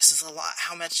 this is a lot.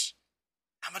 How much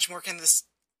more can this?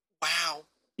 Wow.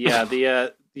 Yeah,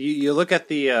 you look at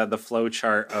the flow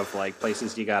chart of like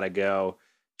places you gotta go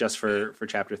just for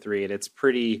chapter 3, and it's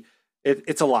pretty.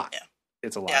 It's a lot. Yeah.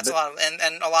 It's a lot. Yeah, it's a lot,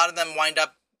 and a lot of them wind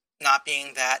up not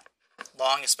being that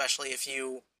long, especially if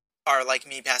you are like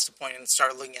me past a point and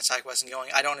start looking at side quests and going,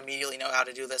 I don't immediately know how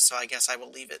to do this, so I guess I will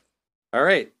leave it. All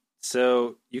right.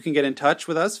 So you can get in touch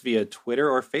with us via Twitter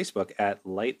or Facebook at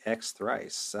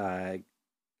LightXThrice.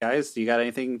 Guys, do you got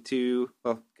anything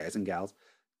guys and gals,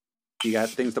 do you got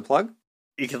things to plug?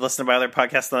 You can listen to my other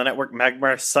podcast on the network,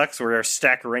 Magmar Sucks, where we're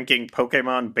stack ranking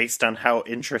Pokemon based on how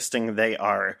interesting they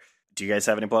are. Do you guys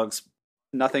have any plugs?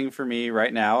 Nothing for me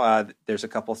right now. There's a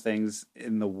couple things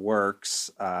in the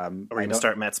works. Are we going to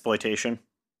start Matsploitation?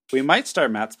 We might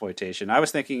start Matsploitation. I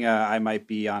was thinking I might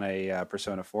be on a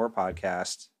Persona 4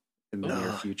 podcast in the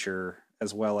near future,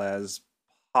 as well as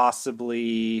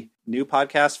possibly new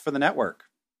podcast for the network.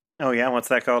 Oh, yeah? What's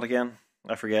that called again?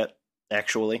 I forget,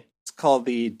 actually. It's called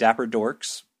the Dapper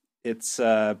Dorks. It's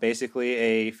basically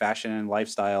a fashion and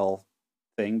lifestyle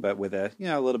thing, but with a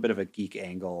little bit of a geek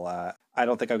angle. I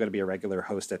don't think I'm going to be a regular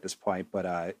host at this point,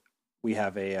 but we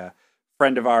have a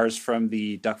friend of ours from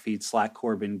the Duckfeed Slack,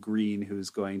 Corbin Green, who's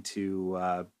going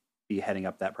to be heading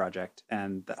up that project,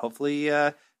 and hopefully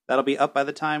that'll be up by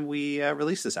the time we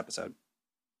release this episode.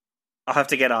 I'll have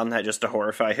to get on that just to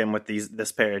horrify him with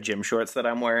this pair of gym shorts that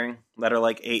I'm wearing that are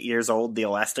like 8 years old. The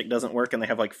elastic doesn't work, and they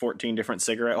have like 14 different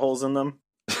cigarette holes in them.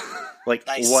 Like,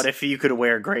 nice. What if you could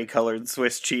wear gray-colored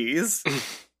Swiss cheese?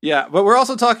 Yeah, but we're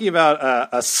also talking about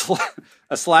a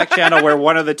Slack channel where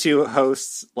one of the two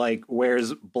hosts like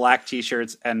wears black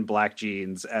t-shirts and black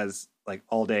jeans as like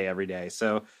all day, every day.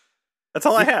 So that's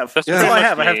all I have. That's all I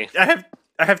have.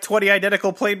 I have 20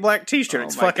 identical plain black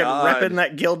t-shirts, fucking repping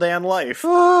that Gildan life.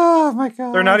 Oh my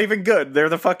god. They're not even good. They're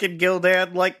the fucking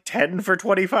Gildan, like 10 for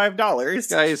 $25.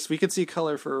 Guys, we can see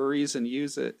color for a reason.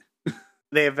 Use it.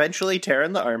 They eventually tear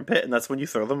in the armpit, and that's when you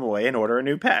throw them away and order a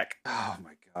new pack. Oh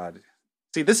my god.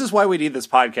 See, this is why we need this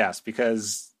podcast,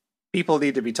 because people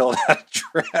need to be told how to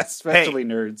dress, especially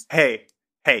nerds. Hey,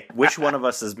 which one of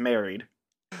us is married?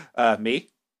 Me.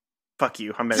 Fuck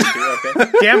you, I'm married too,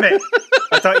 okay. Damn it!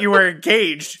 I thought you were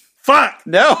engaged. Fuck!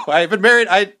 No, I've been married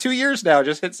 2 years now,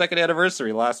 just hit second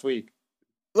anniversary last week.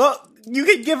 Well, you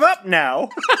can give up now.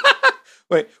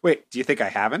 Wait, do you think I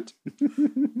haven't?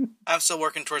 I'm still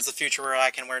working towards the future where I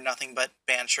can wear nothing but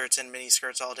band shirts and mini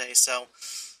skirts all day, so...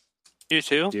 You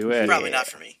too? Do it. Probably not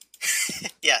for me.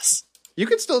 Yes. You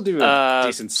can still do a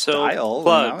decent style.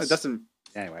 Plugs. No, it doesn't...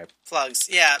 Anyway. Plugs.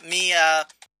 Yeah, me, I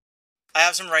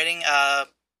have some writing. I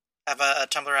have a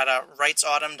Tumblr at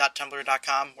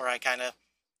writesautumn.tumblr.com where I kind of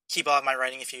keep all of my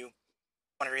writing if you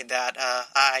want to read that.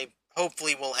 I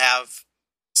hopefully will have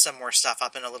some more stuff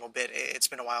up in a little bit. It's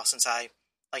been a while since I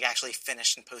actually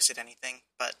finished and posted anything,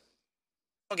 but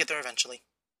I'll get there eventually.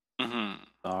 Mm-hmm.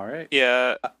 All right.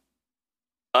 Yeah.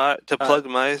 To plug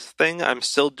my thing, I'm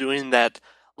still doing that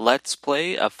Let's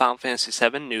Play of Final Fantasy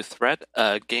VII New Threat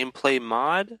gameplay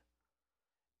mod,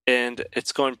 and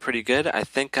it's going pretty good. I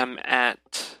think I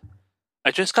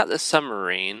just got the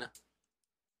submarine,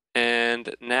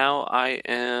 and now I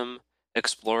am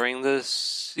exploring the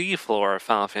seafloor of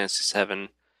Final Fantasy VII.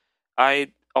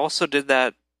 I also did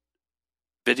that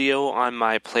video on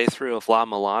my playthrough of La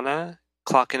Milana,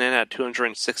 clocking in at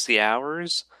 260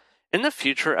 hours. In the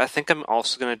future, I think I'm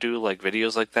also going to do like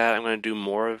videos like that. I'm going to do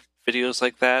more videos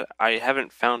like that. I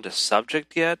haven't found a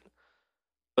subject yet,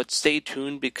 but stay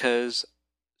tuned because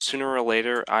sooner or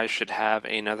later I should have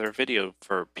another video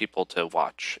for people to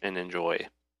watch and enjoy.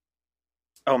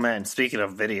 Oh man, speaking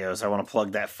of videos, I want to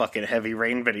plug that fucking Heavy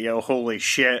Rain video. Holy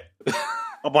shit.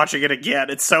 I'm watching it again.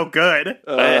 It's so good.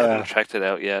 I haven't checked it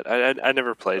out yet. I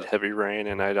never played Heavy Rain,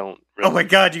 and I don't really... Oh my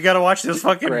god, you gotta watch this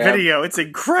fucking video. It's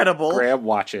incredible. Graham,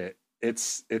 watch it.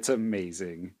 It's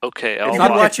amazing. Okay, I'll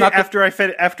watch it after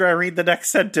I read the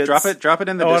next sentence. Drop it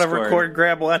in the Discord. I want to record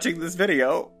Graham watching this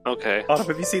video. Okay. Autumn,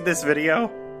 have you seen this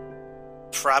video?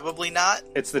 Probably not.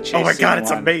 It's the chase. Oh my god,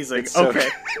 it's one. amazing. It's so okay.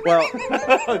 Well,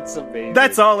 it's amazing.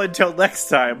 That's all until next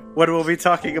time, when we'll be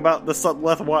talking about the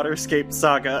Sunleth Waterscape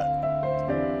Saga.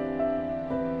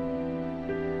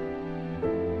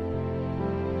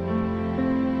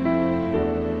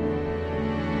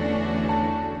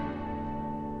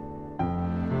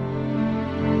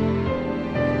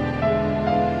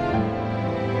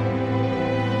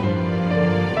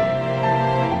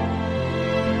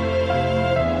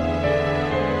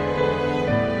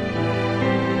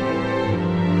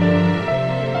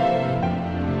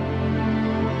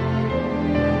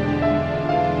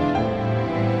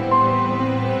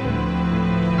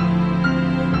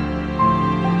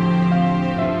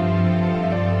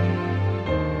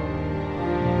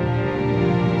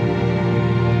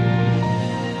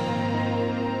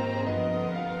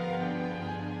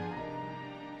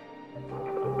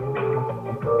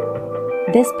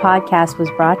 This podcast was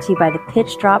brought to you by the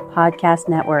Pitch Drop Podcast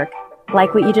Network.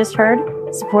 Like what you just heard?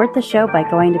 Support the show by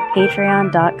going to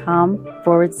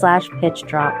patreon.com/pitch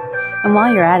drop. And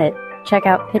while you're at it, check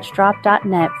out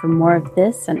pitchdrop.net for more of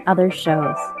this and other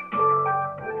shows.